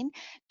trying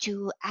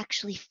to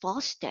actually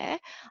foster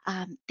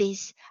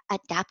this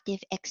adaptive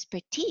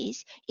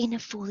expertise in a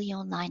fully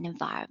online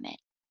environment?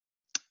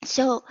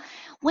 So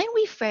when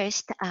we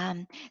first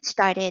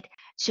started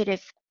sort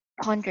of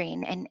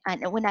pondering, and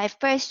when I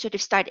first sort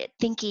of started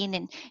thinking,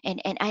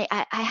 and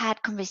I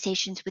had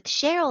conversations with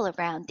Cheryl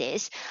around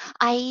this,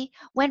 I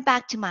went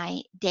back to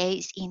my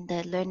days in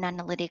the Learn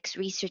Analytics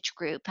research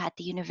group at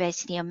the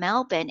University of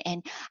Melbourne,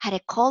 and had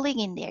a colleague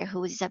in there who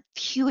was a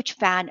huge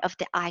fan of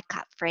the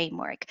ICAP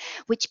framework,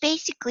 which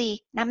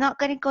basically, and I'm not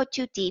going to go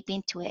too deep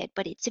into it,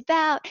 but it's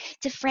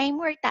a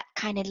framework that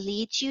kind of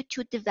leads you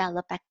to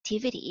develop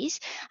activities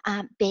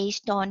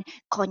based on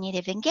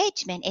cognitive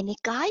engagement, and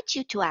it guides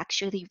you to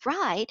actually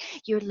write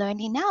your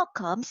learning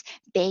outcomes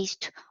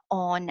based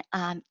on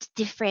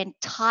different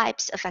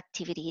types of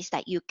activities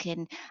that you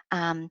can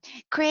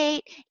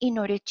create in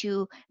order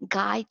to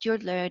guide your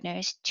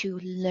learners to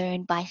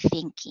learn by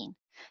thinking.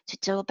 So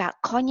it's all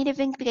about cognitive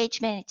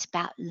engagement. It's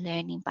about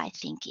learning by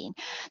thinking.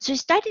 So I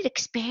started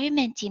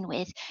experimenting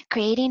with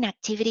creating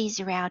activities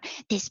around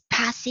this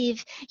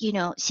passive,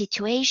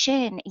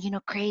 situation,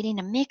 creating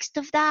a mix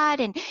of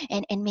that, and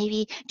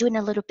maybe doing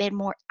a little bit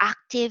more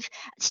active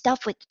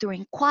stuff through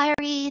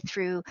inquiry,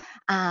 through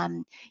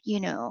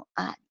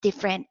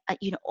different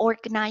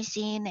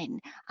organizing,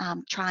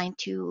 and trying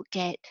to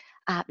get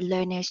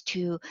learners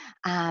to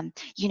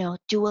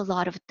do a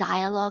lot of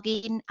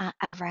dialoguing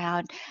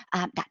around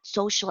that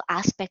social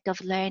aspect of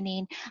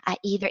learning,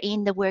 either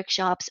in the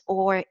workshops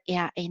or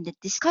in the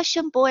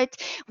discussion boards,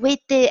 with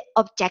the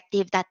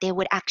objective that they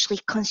would actually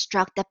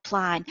construct a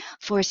plan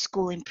for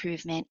school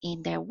improvement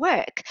in their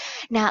work.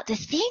 Now, the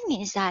thing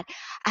is that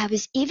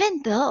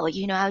even though,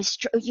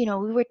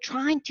 we were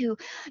trying to,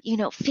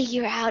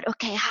 figure out,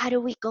 okay, how do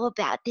we go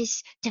about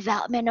this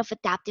development of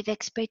adaptive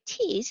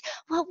expertise?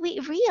 What we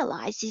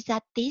realize is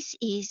that this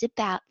is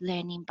about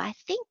learning by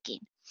thinking.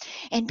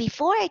 And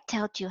before I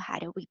tell you how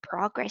do we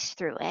progress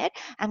through it,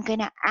 I'm going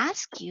to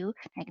ask you,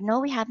 I know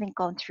we haven't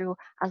gone through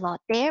a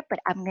lot there, but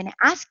I'm going to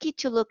ask you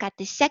to look at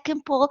the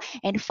second poll,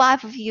 and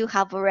 5 of you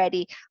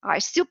are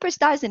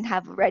superstars and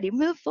have already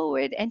moved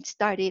forward and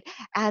started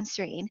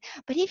answering.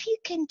 But if you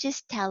can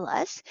just tell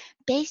us,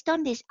 based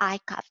on this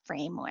ICAP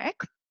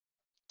framework,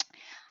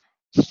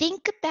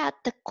 think about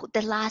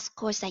the last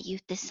course that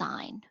you've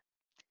designed.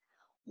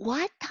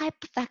 What type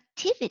of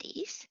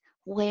activities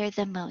were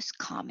the most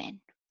common?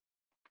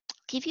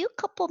 Give you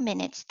a couple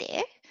minutes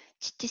there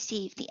to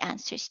see if the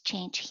answers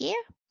change here.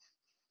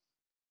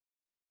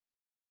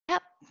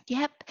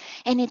 Yep.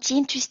 And it's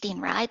interesting,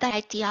 right? That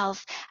idea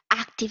of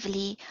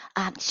actively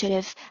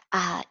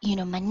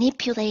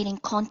manipulating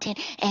content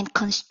and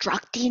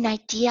constructing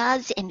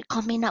ideas and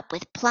coming up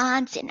with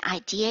plans and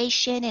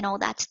ideation and all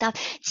that stuff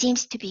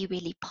seems to be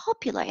really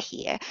popular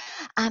here.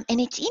 And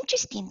it's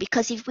interesting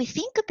because if we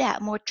think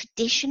about more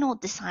traditional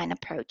design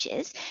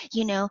approaches,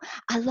 a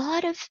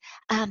lot of,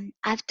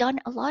 I've done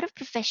a lot of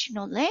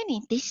professional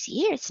learning this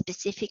year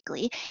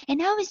specifically,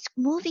 and I was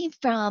moving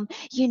from,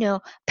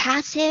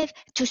 passive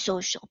to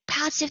social,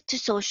 passive to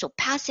social,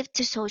 passive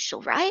to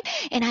social, right?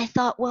 And I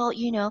thought, well,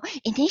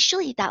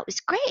 initially that was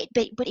great,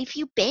 but if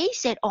you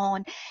base it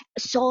on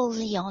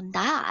solely on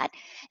that,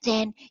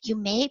 then you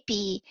may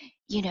be,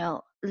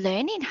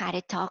 learning how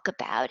to talk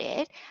about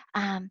it,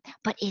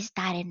 but is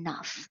that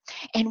enough?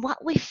 And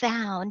what we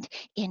found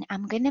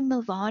I'm going to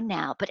move on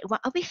now, but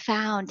what we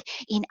found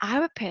in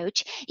our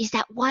approach is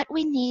that what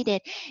we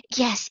needed,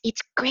 yes,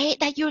 it's great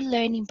that you're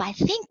learning by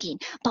thinking,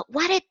 but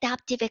what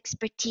adaptive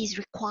expertise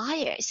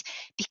requires,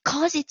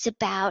 because it's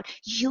about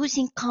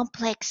using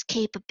complex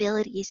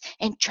capabilities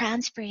and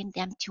transferring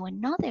them to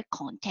another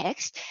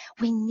context,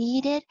 we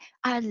needed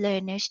our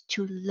learners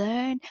to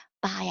learn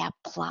by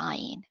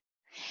applying.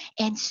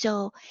 And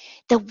so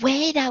the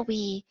way that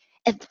we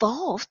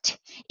evolved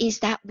is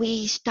that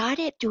we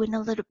started doing a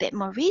little bit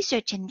more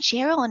research, and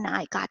Cheryl and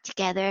I got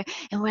together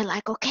and we're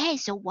like, okay,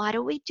 so what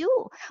do we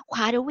do?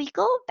 How do we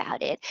go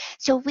about it?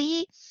 So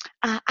we,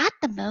 at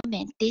the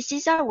moment, this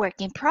is our work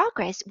in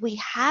progress. We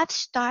have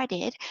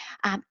started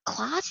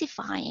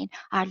classifying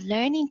our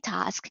learning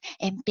tasks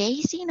and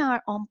basing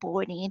our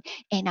onboarding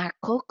and our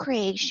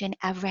co-creation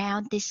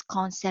around this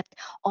concept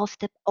of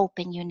the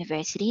open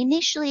university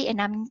initially.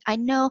 And I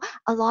know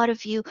a lot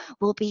of you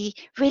will be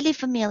really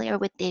familiar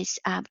with this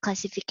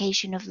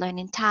classification of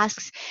learning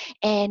tasks.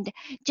 And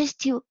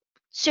just to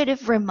sort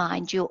of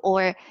remind you,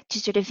 or to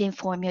sort of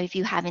inform you if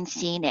you haven't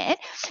seen it,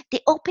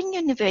 the Open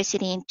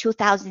University in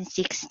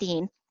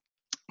 2016,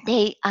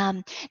 they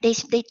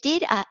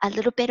did a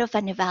little bit of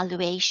an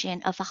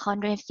evaluation of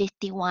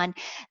 151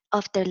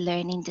 of their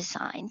learning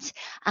designs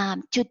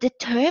to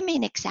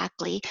determine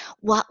exactly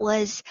what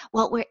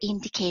were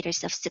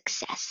indicators of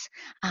success,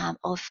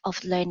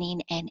 of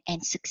learning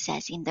and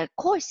success in their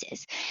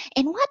courses.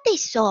 And what they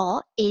saw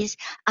is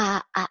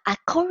a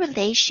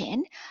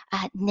correlation,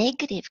 a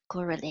negative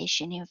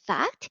correlation, in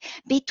fact,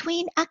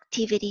 between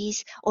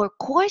activities or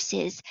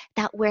courses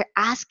that were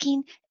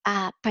asking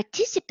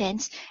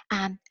participants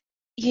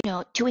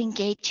to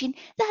engage in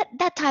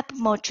that type of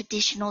more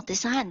traditional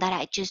design that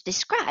I just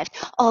described,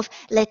 of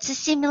let's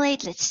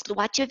assimilate, let's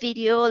watch a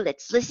video,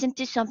 let's listen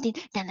to something,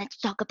 then let's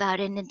talk about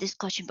it in the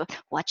discussion board.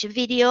 Watch a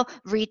video,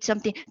 read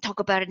something, talk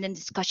about it in the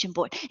discussion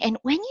board. And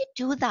when you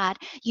do that,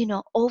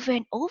 over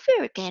and over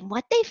again,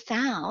 what they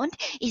found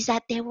is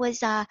that there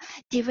was a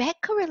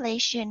direct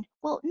correlation,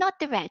 well, not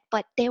direct,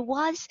 but there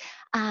was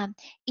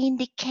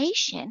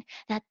indication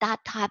that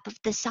that type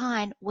of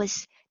design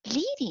was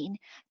leading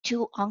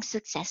to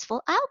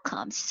unsuccessful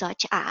outcomes,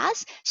 such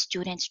as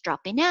students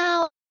dropping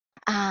out,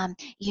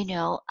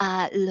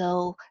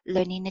 low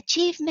learning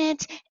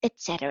achievement,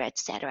 etc.,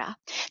 etc.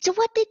 So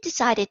what they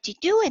decided to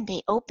do, and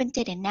they opened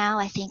it, and now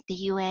I think the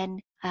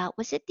UN,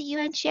 was it the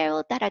UN,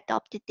 Cheryl, that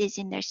adopted this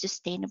in their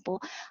sustainable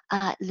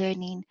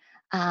learning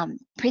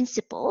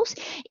principles,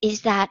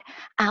 is that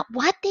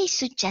what they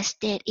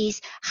suggested is,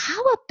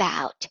 how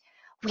about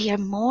we are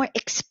more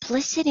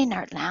explicit in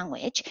our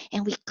language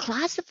and we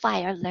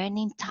classify our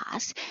learning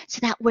tasks so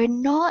that we're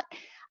not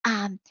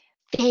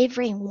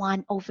favoring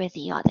one over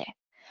the other.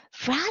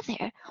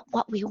 Rather,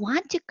 what we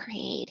want to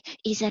create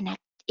is an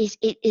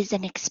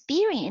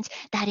experience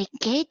that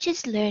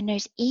engages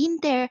learners in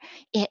their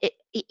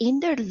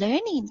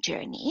learning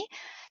journey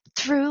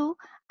through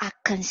a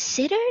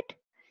considered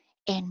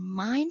and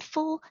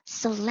mindful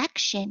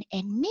selection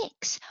and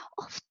mix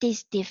of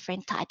these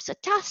different types of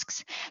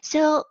tasks.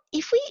 So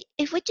if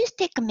we just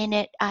take a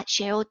minute,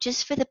 Cheryl,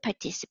 just for the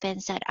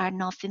participants that are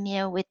not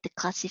familiar with the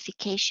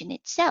classification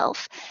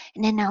itself,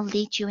 and then I'll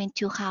lead you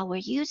into how we're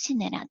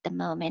using it at the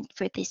moment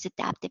for this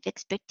adaptive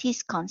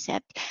expertise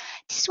concept.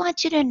 Just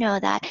want you to know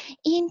that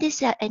in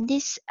this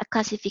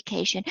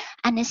classification,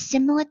 an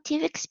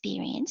assimilative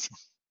experience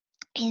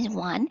is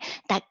one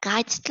that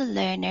guides the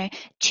learner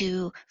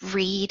to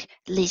read,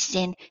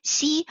 listen,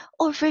 see,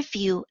 or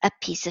review a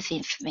piece of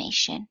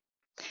information.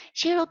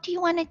 Cheryl, do you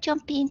want to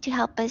jump in to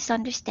help us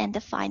understand the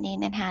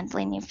finding and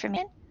handling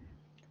information?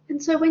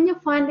 And so when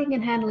you're finding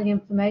and handling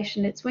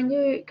information, it's when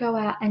you go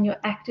out and you're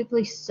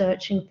actively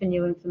searching for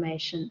new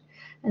information.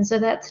 And so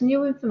that's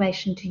new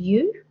information to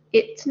you.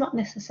 It's not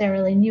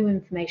necessarily new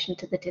information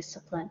to the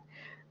discipline.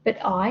 But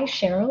I,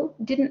 Cheryl,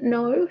 didn't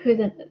know who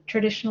the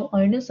traditional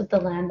owners of the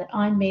land that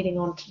I'm meeting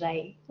on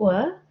today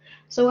were.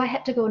 So I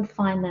had to go and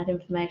find that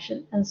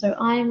information. And so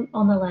I'm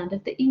on the land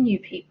of the Innu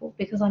people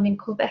because I'm in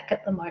Quebec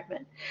at the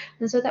moment.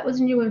 And so that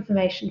was new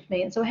information for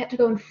me. And so I had to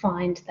go and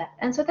find that.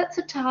 And so that's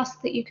a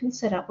task that you can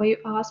set up where you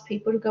ask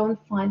people to go and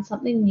find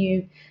something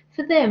new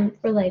for them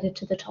related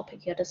to the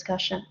topic you're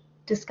discussing.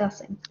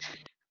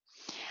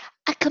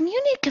 A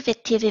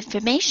communicative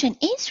information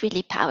is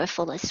really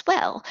powerful as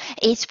well.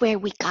 It's where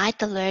we guide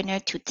the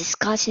learner to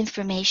discuss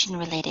information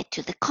related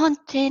to the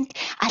content,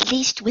 at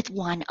least with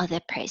one other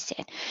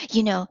person.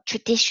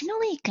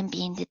 Traditionally, it can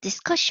be in the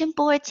discussion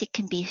boards, it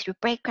can be through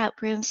breakout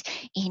rooms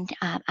in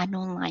an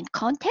online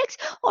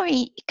context, or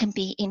it can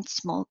be in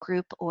small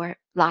group or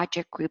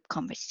larger group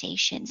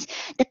conversations.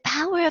 The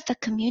power of a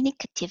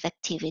communicative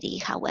activity,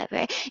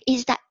 however,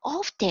 is that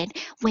often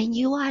when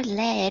you are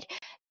led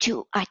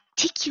to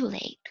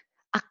articulate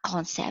a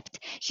concept,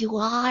 you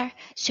are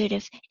sort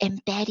of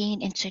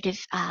embedding and sort of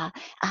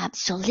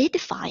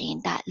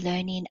solidifying that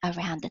learning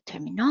around the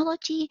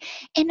terminology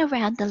and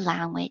around the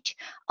language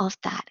of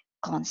that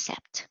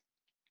concept.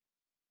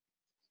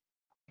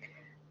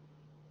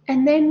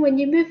 And then when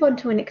you move on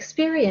to an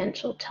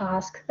experiential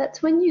task,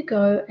 that's when you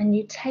go and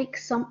you take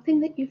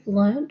something that you've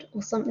learned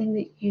or something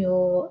that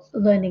you're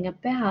learning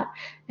about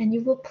and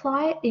you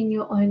apply it in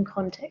your own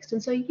context.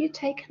 And so you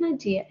take an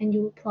idea and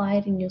you apply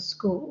it in your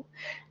school.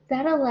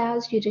 That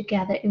allows you to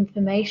gather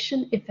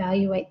information,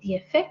 evaluate the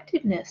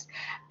effectiveness,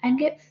 and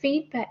get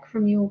feedback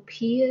from your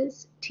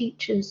peers,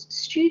 teachers,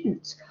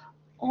 students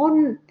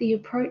on the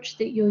approach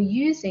that you're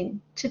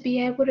using to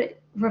be able to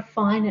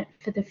refine it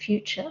for the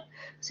future.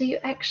 So you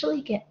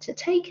actually get to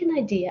take an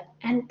idea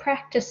and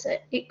practice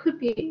it. It could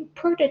be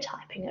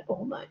prototyping it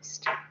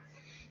almost.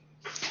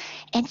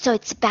 And so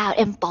it's about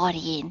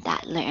embodying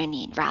that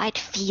learning, right?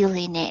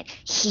 Feeling it,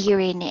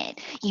 hearing it,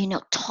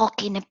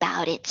 talking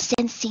about it,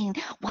 sensing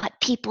what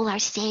people are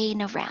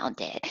saying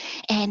around it.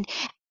 And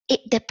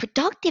the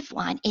productive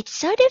one, it's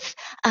sort of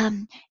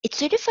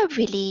a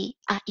really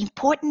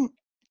important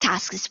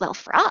task as well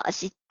for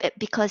us,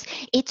 because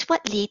it's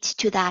what leads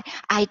to that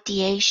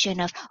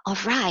ideation of, all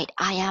right,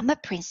 I am a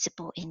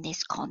principal in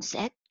this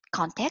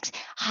context.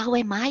 How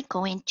am I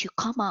going to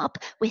come up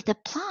with a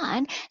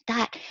plan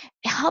that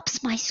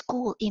helps my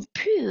school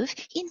improve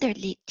in their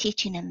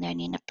teaching and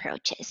learning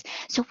approaches?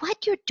 So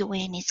what you're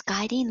doing is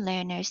guiding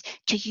learners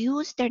to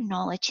use their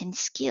knowledge and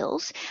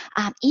skills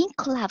in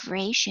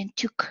collaboration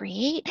to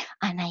create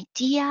an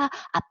idea,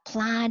 a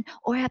plan,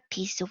 or a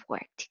piece of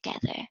work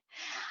together.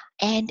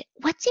 And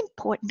what's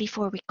important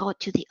before we go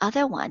to the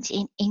other ones,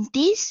 in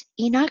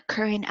our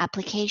current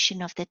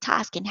application of the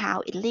task and how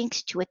it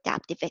links to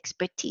adaptive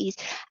expertise,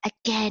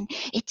 again,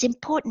 it's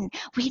important.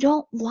 We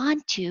don't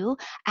want to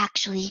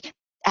actually,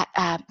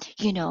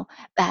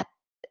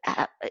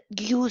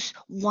 use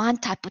one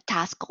type of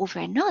task over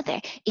another.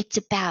 It's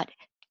about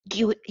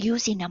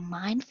using a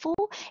mindful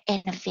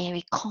and a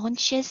very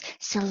conscious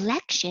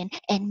selection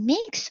and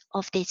mix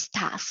of these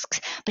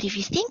tasks. But if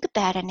you think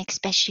about an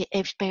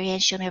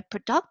experiential or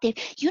productive,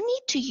 you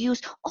need to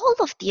use all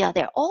of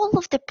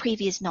the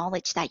previous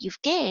knowledge that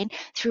you've gained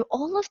through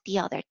all of the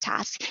other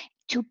tasks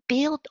to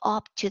build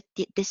up to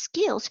the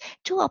skills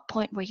to a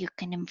point where you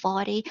can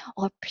embody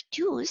or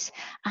produce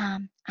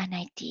an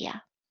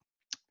idea.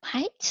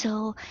 Right?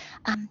 So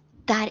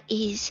that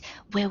is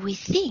where we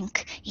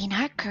think in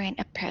our current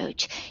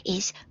approach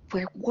is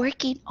we're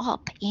working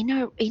up in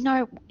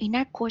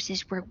our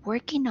courses, we're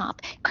working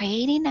up,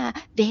 creating a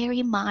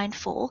very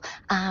mindful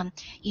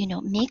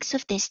mix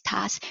of this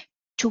task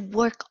to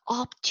work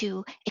up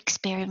to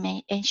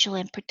experiential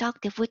and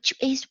productive, which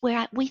is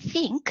where we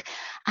think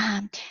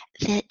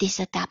this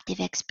adaptive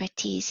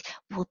expertise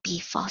will be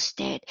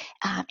fostered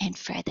and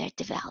further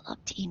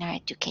developed in our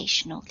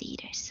educational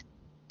leaders.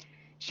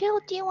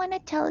 Cheryl, do you want to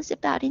tell us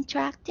about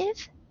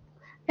interactive?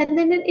 And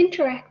then an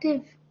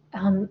interactive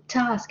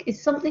task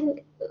is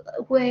something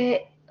where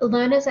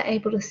learners are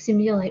able to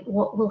simulate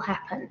what will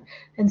happen.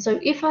 And so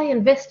if I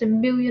invest $1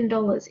 million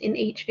in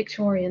each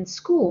Victorian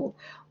school,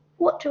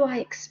 what do I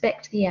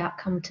expect the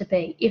outcome to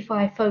be? If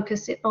I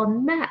focus it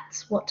on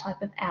maths, what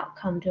type of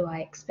outcome do I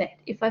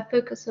expect? If I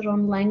focus it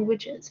on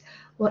languages,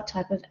 what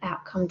type of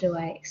outcome do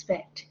I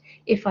expect?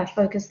 If I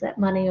focus that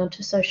money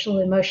onto social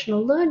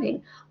emotional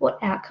learning, what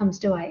outcomes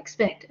do I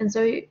expect? And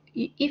so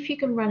if you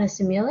can run a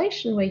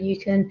simulation where you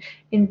can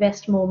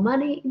invest more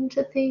money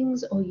into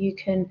things, or you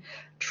can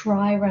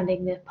try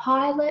running the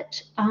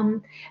pilot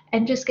and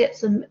just get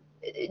some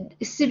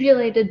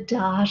simulated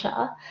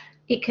data,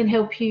 it can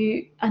help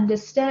you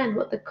understand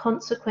what the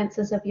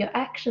consequences of your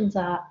actions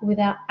are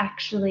without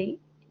actually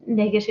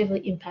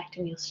negatively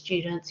impacting your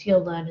students, your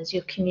learners,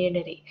 your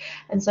community.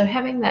 And so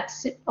having that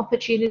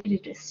opportunity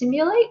to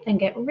simulate and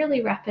get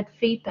really rapid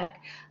feedback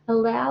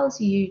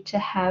allows you to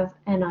have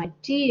an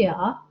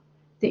idea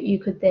that you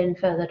could then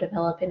further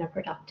develop in a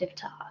productive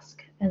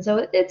task. And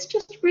so it's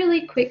just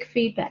really quick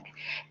feedback.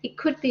 It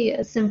could be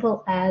as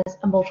simple as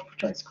a multiple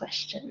choice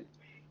question.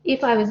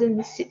 If I was in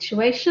this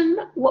situation,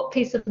 what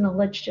piece of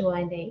knowledge do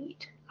I need?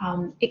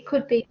 It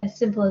could be as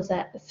simple as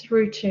that,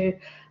 through to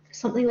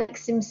something like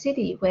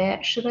SimCity,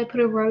 where should I put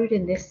a road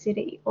in this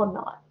city or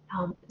not?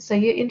 So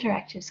your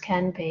interactives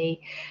can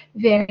be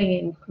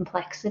varying in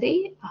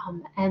complexity,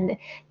 and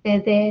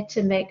they're there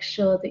to make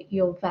sure that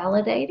you're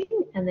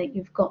validating and that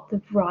you've got the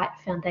right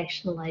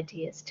foundational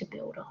ideas to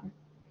build on.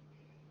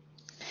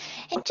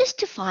 And just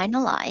to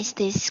finalize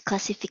this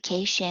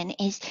classification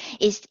is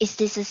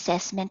this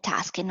assessment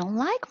task. And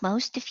unlike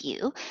most of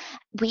you,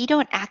 we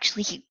don't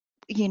actually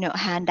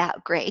hand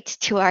out grades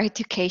to our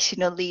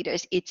educational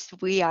leaders.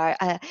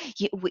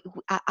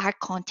 Our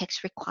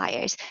context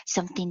requires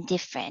something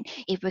different.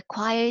 It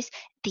requires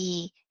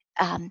the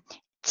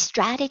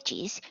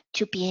strategies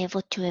to be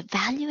able to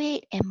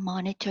evaluate and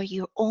monitor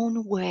your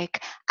own work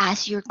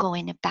as you're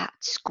going about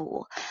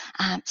school.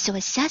 So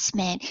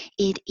assessment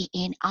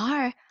in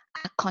our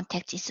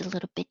context is a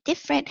little bit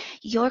different.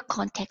 Your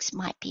context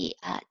might be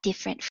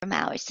different from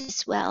ours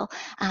as well,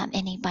 and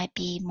it might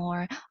be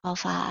more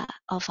of a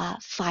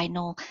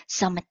final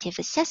summative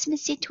assessment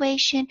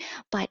situation,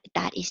 but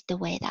that is the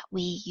way that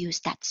we use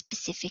that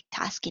specific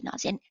task in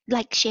us. And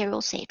like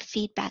Cheryl said,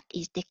 feedback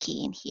is the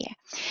key in here.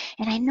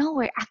 And I know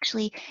we're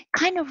actually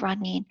kind of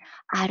running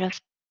out of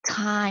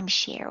time,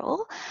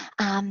 Cheryl,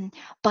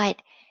 but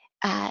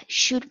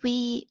should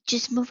we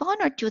just move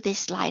on or do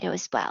this Slido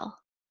as well?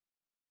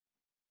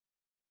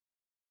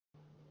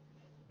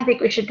 I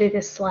think we should do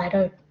this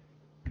Slido.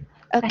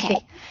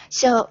 Okay,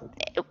 so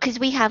because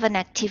we have an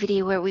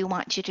activity where we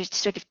want you to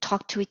sort of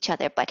talk to each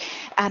other, but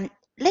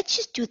let's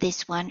just do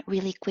this one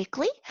really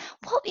quickly.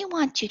 What we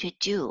want you to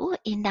do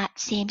in that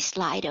same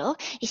Slido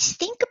is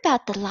think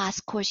about the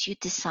last course you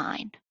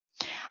designed.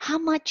 How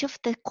much of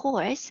the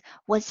course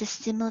was the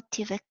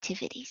simulative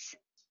activities?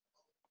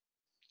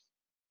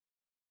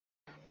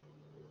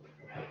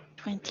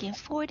 20 and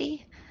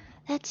 40.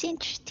 That's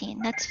interesting.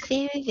 That's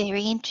very,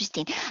 very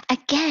interesting.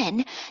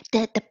 Again,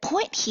 the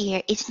point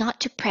here is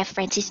not to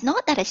preference. It's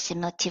not that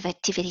assimilative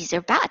activities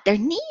are bad. They're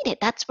needed.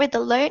 That's where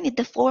the learning,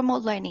 the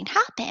formal learning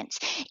happens.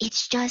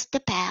 It's just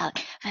about,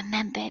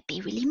 remember,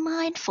 be really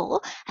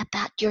mindful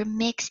about your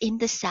mix in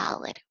the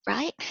salad,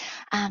 right?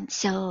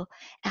 So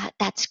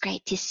that's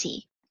great to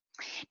see.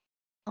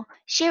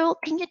 Cheryl,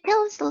 can you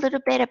tell us a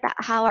little bit about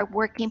how our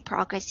work in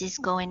progress is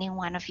going in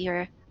one of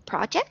your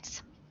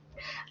projects?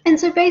 And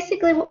so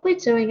basically what we're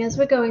doing as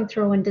we're going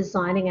through and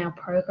designing our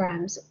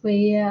programs,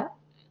 we're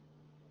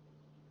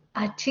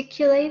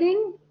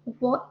articulating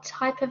what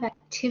type of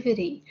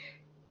activity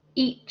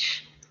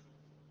each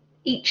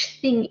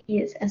thing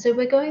is. And so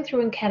we're going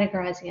through and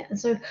categorizing it. And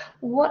so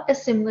what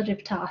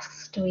assimilative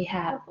tasks do we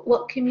have?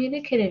 What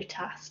communicative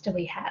tasks do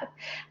we have?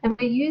 And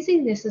we're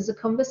using this as a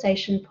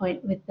conversation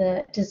point with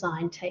the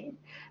design team.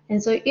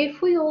 And so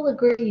if we all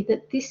agree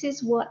that this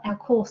is what our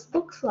course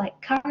looks like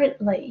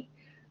currently,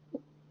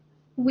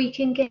 we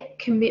can get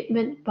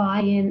commitment,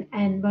 buy-in,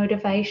 and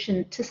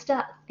motivation to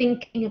start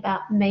thinking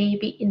about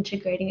maybe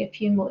integrating a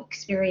few more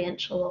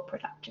experiential or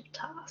productive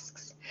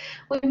tasks.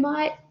 We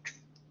might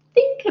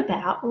think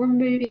about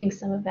removing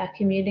some of our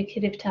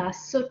communicative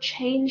tasks or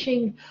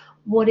changing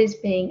what is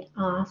being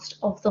asked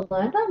of the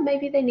learner.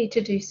 Maybe they need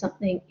to do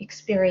something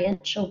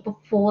experiential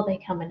before they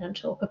come in and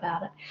talk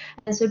about it.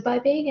 And so by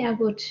being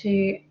able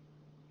to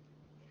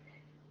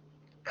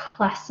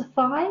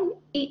classify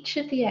each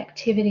of the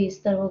activities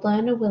that a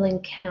learner will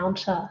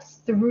encounter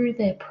through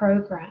their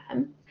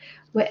program,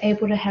 we're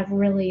able to have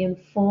really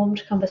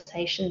informed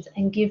conversations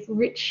and give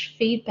rich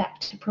feedback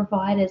to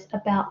providers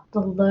about the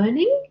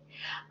learning.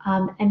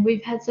 And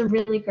we've had some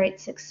really great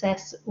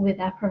success with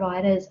our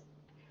providers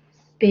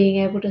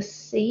being able to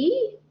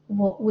see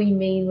what we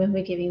mean when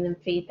we're giving them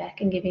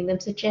feedback and giving them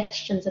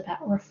suggestions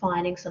about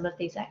refining some of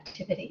these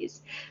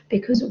activities,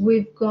 because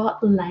we've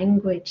got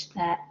language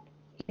that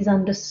is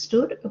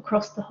understood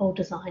across the whole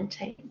design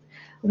team,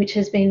 which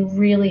has been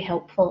really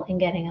helpful in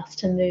getting us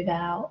to move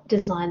our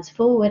designs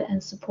forward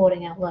and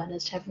supporting our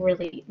learners to have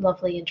really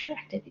lovely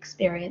interactive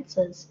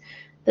experiences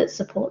that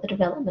support the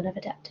development of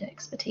adaptive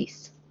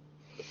expertise.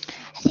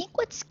 I think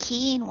what's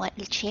key in what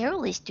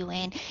Cheryl is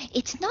doing,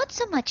 it's not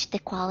so much the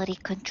quality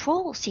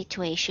control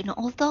situation,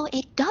 although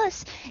it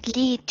does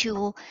lead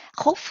to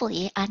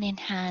hopefully an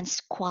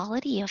enhanced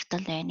quality of the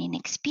learning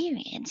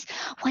experience.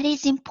 What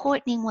is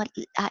important in what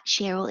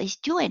Cheryl is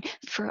doing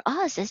for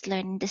us as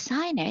learning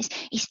designers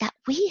is that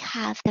we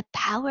have the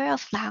power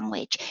of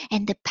language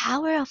and the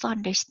power of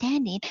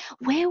understanding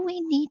where we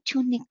need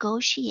to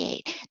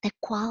negotiate the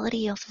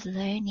quality of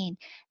learning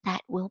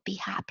that will be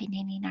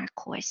happening in our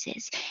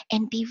courses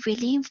and be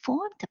really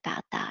informed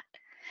about that.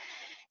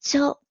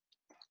 So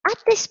at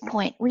this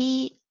point,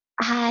 we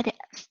have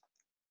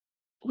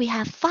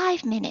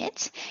 5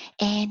 minutes,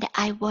 and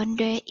I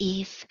wonder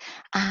if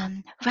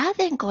rather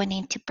than going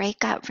into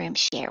breakout room,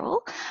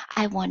 Cheryl,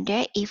 I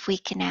wonder if we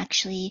can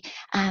actually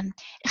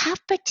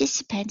have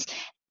participants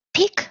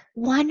pick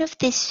one of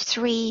these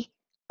 3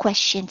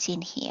 questions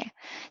in here.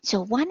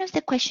 So one of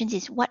the questions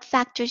is, what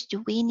factors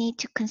do we need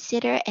to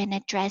consider and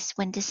address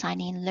when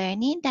designing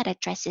learning that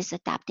addresses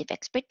adaptive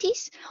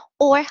expertise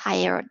or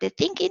higher order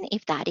thinking,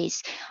 if that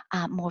is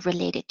more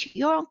related to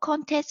your own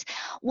context?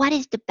 What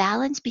is the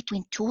balance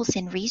between tools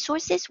and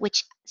resources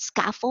which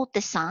scaffold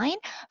design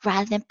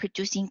rather than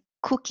producing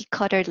cookie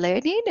cutter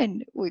learning?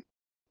 And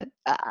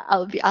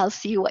I'll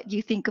see what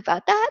you think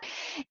about that.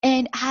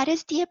 And how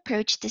does the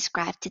approach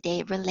described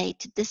today relate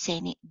to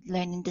the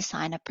learning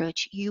design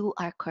approach you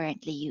are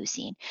currently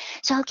using?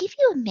 So I'll give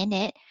you a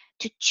minute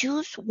to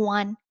choose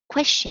one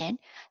question,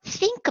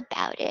 think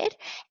about it,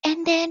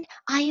 and then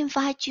I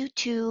invite you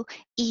to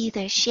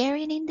either share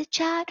it in the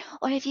chat,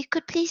 or if you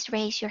could please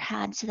raise your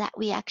hand so that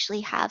we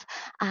actually have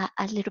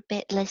a little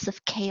bit less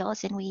of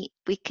chaos and we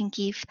can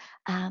give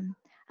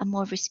a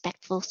more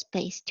respectful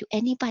space to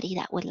anybody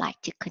that would like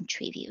to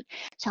contribute.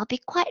 So I'll be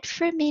quiet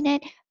for a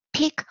minute,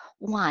 pick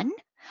one,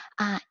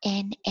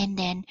 and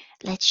then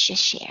let's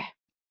just share.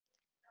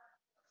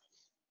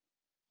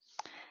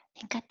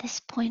 think at this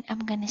point I'm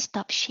going to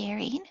stop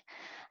sharing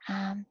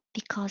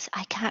because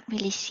I can't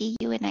really see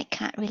you and I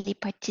can't really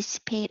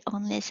participate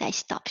unless I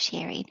stop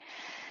sharing.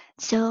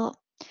 So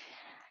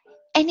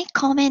any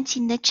comments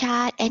in the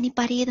chat?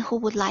 Anybody who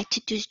would like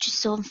to do just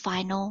some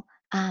final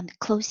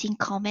closing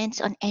comments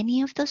on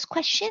any of those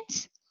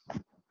questions?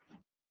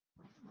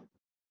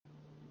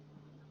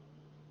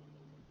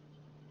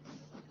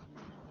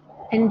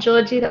 And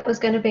Georgie, that was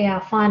going to be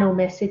our final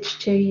message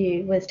to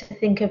you, was to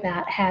think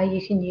about how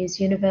you can use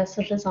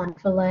universal design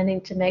for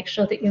learning to make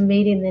sure that you're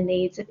meeting the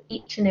needs of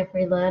each and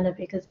every learner,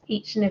 because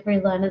each and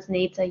every learner's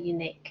needs are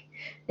unique.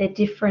 They're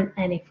different,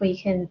 and if we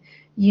can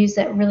use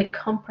that really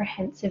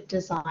comprehensive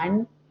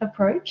design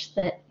approach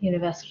that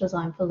universal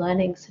design for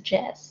learning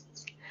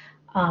suggests,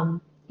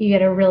 you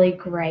get a really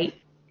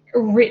great,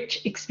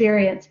 rich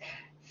experience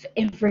for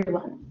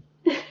everyone.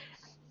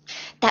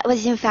 That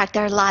was in fact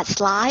our last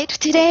slide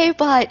today,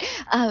 but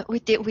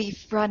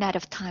we've run out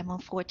of time,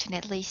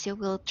 unfortunately. So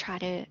we'll try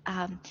to,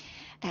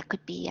 that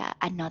could be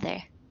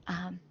another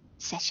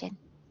session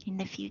in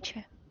the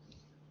future.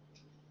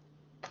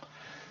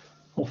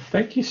 Well,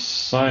 thank you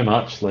so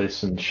much,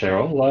 Liz and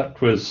Cheryl.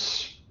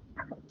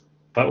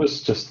 That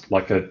was just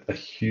like a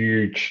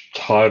huge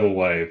tidal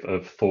wave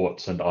of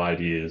thoughts and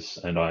ideas,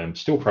 and I'm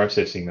still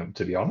processing them,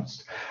 to be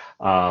honest.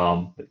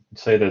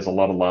 See, there's a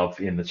lot of love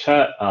in the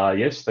chat.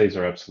 Yes, these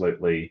are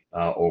absolutely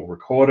all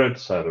recorded,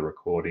 so the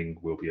recording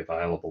will be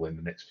available in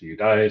the next few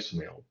days,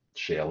 and we'll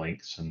share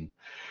links and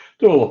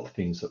do all of the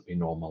things that we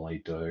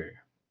normally do.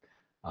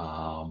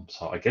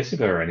 So I guess if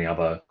there are any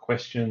other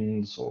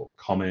questions or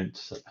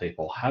comments that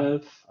people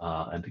have,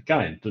 and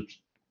again,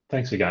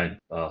 thanks again,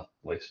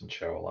 Lisa and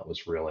Cheryl, that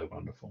was really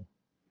wonderful.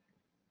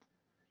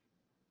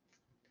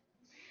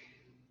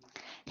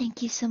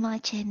 Thank you so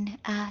much.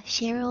 And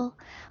Cheryl,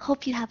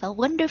 hope you have a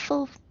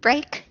wonderful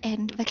break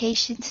and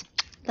vacations.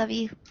 Love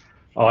you.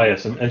 Oh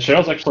yes, and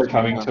Cheryl's actually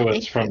coming Oh, to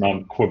us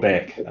from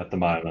Quebec at the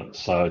moment,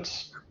 so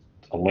it's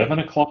 11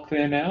 o'clock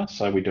there now,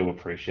 so we do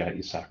appreciate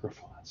your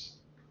sacrifice.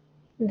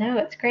 No,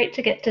 it's great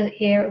to get to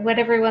hear what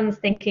everyone's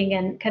thinking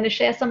and kind of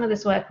share some of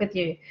this work with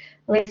you.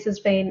 Lisa's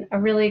been a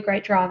really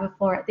great driver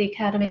for it. The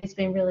Academy's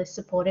been really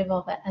supportive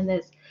of it, and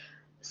there's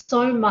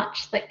so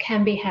much that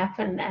can be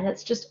happened, and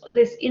it's just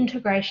this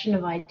integration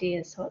of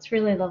ideas. So it's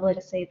really lovely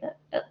to see that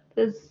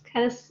there's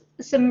kind of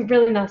some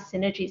really nice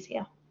synergies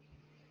here.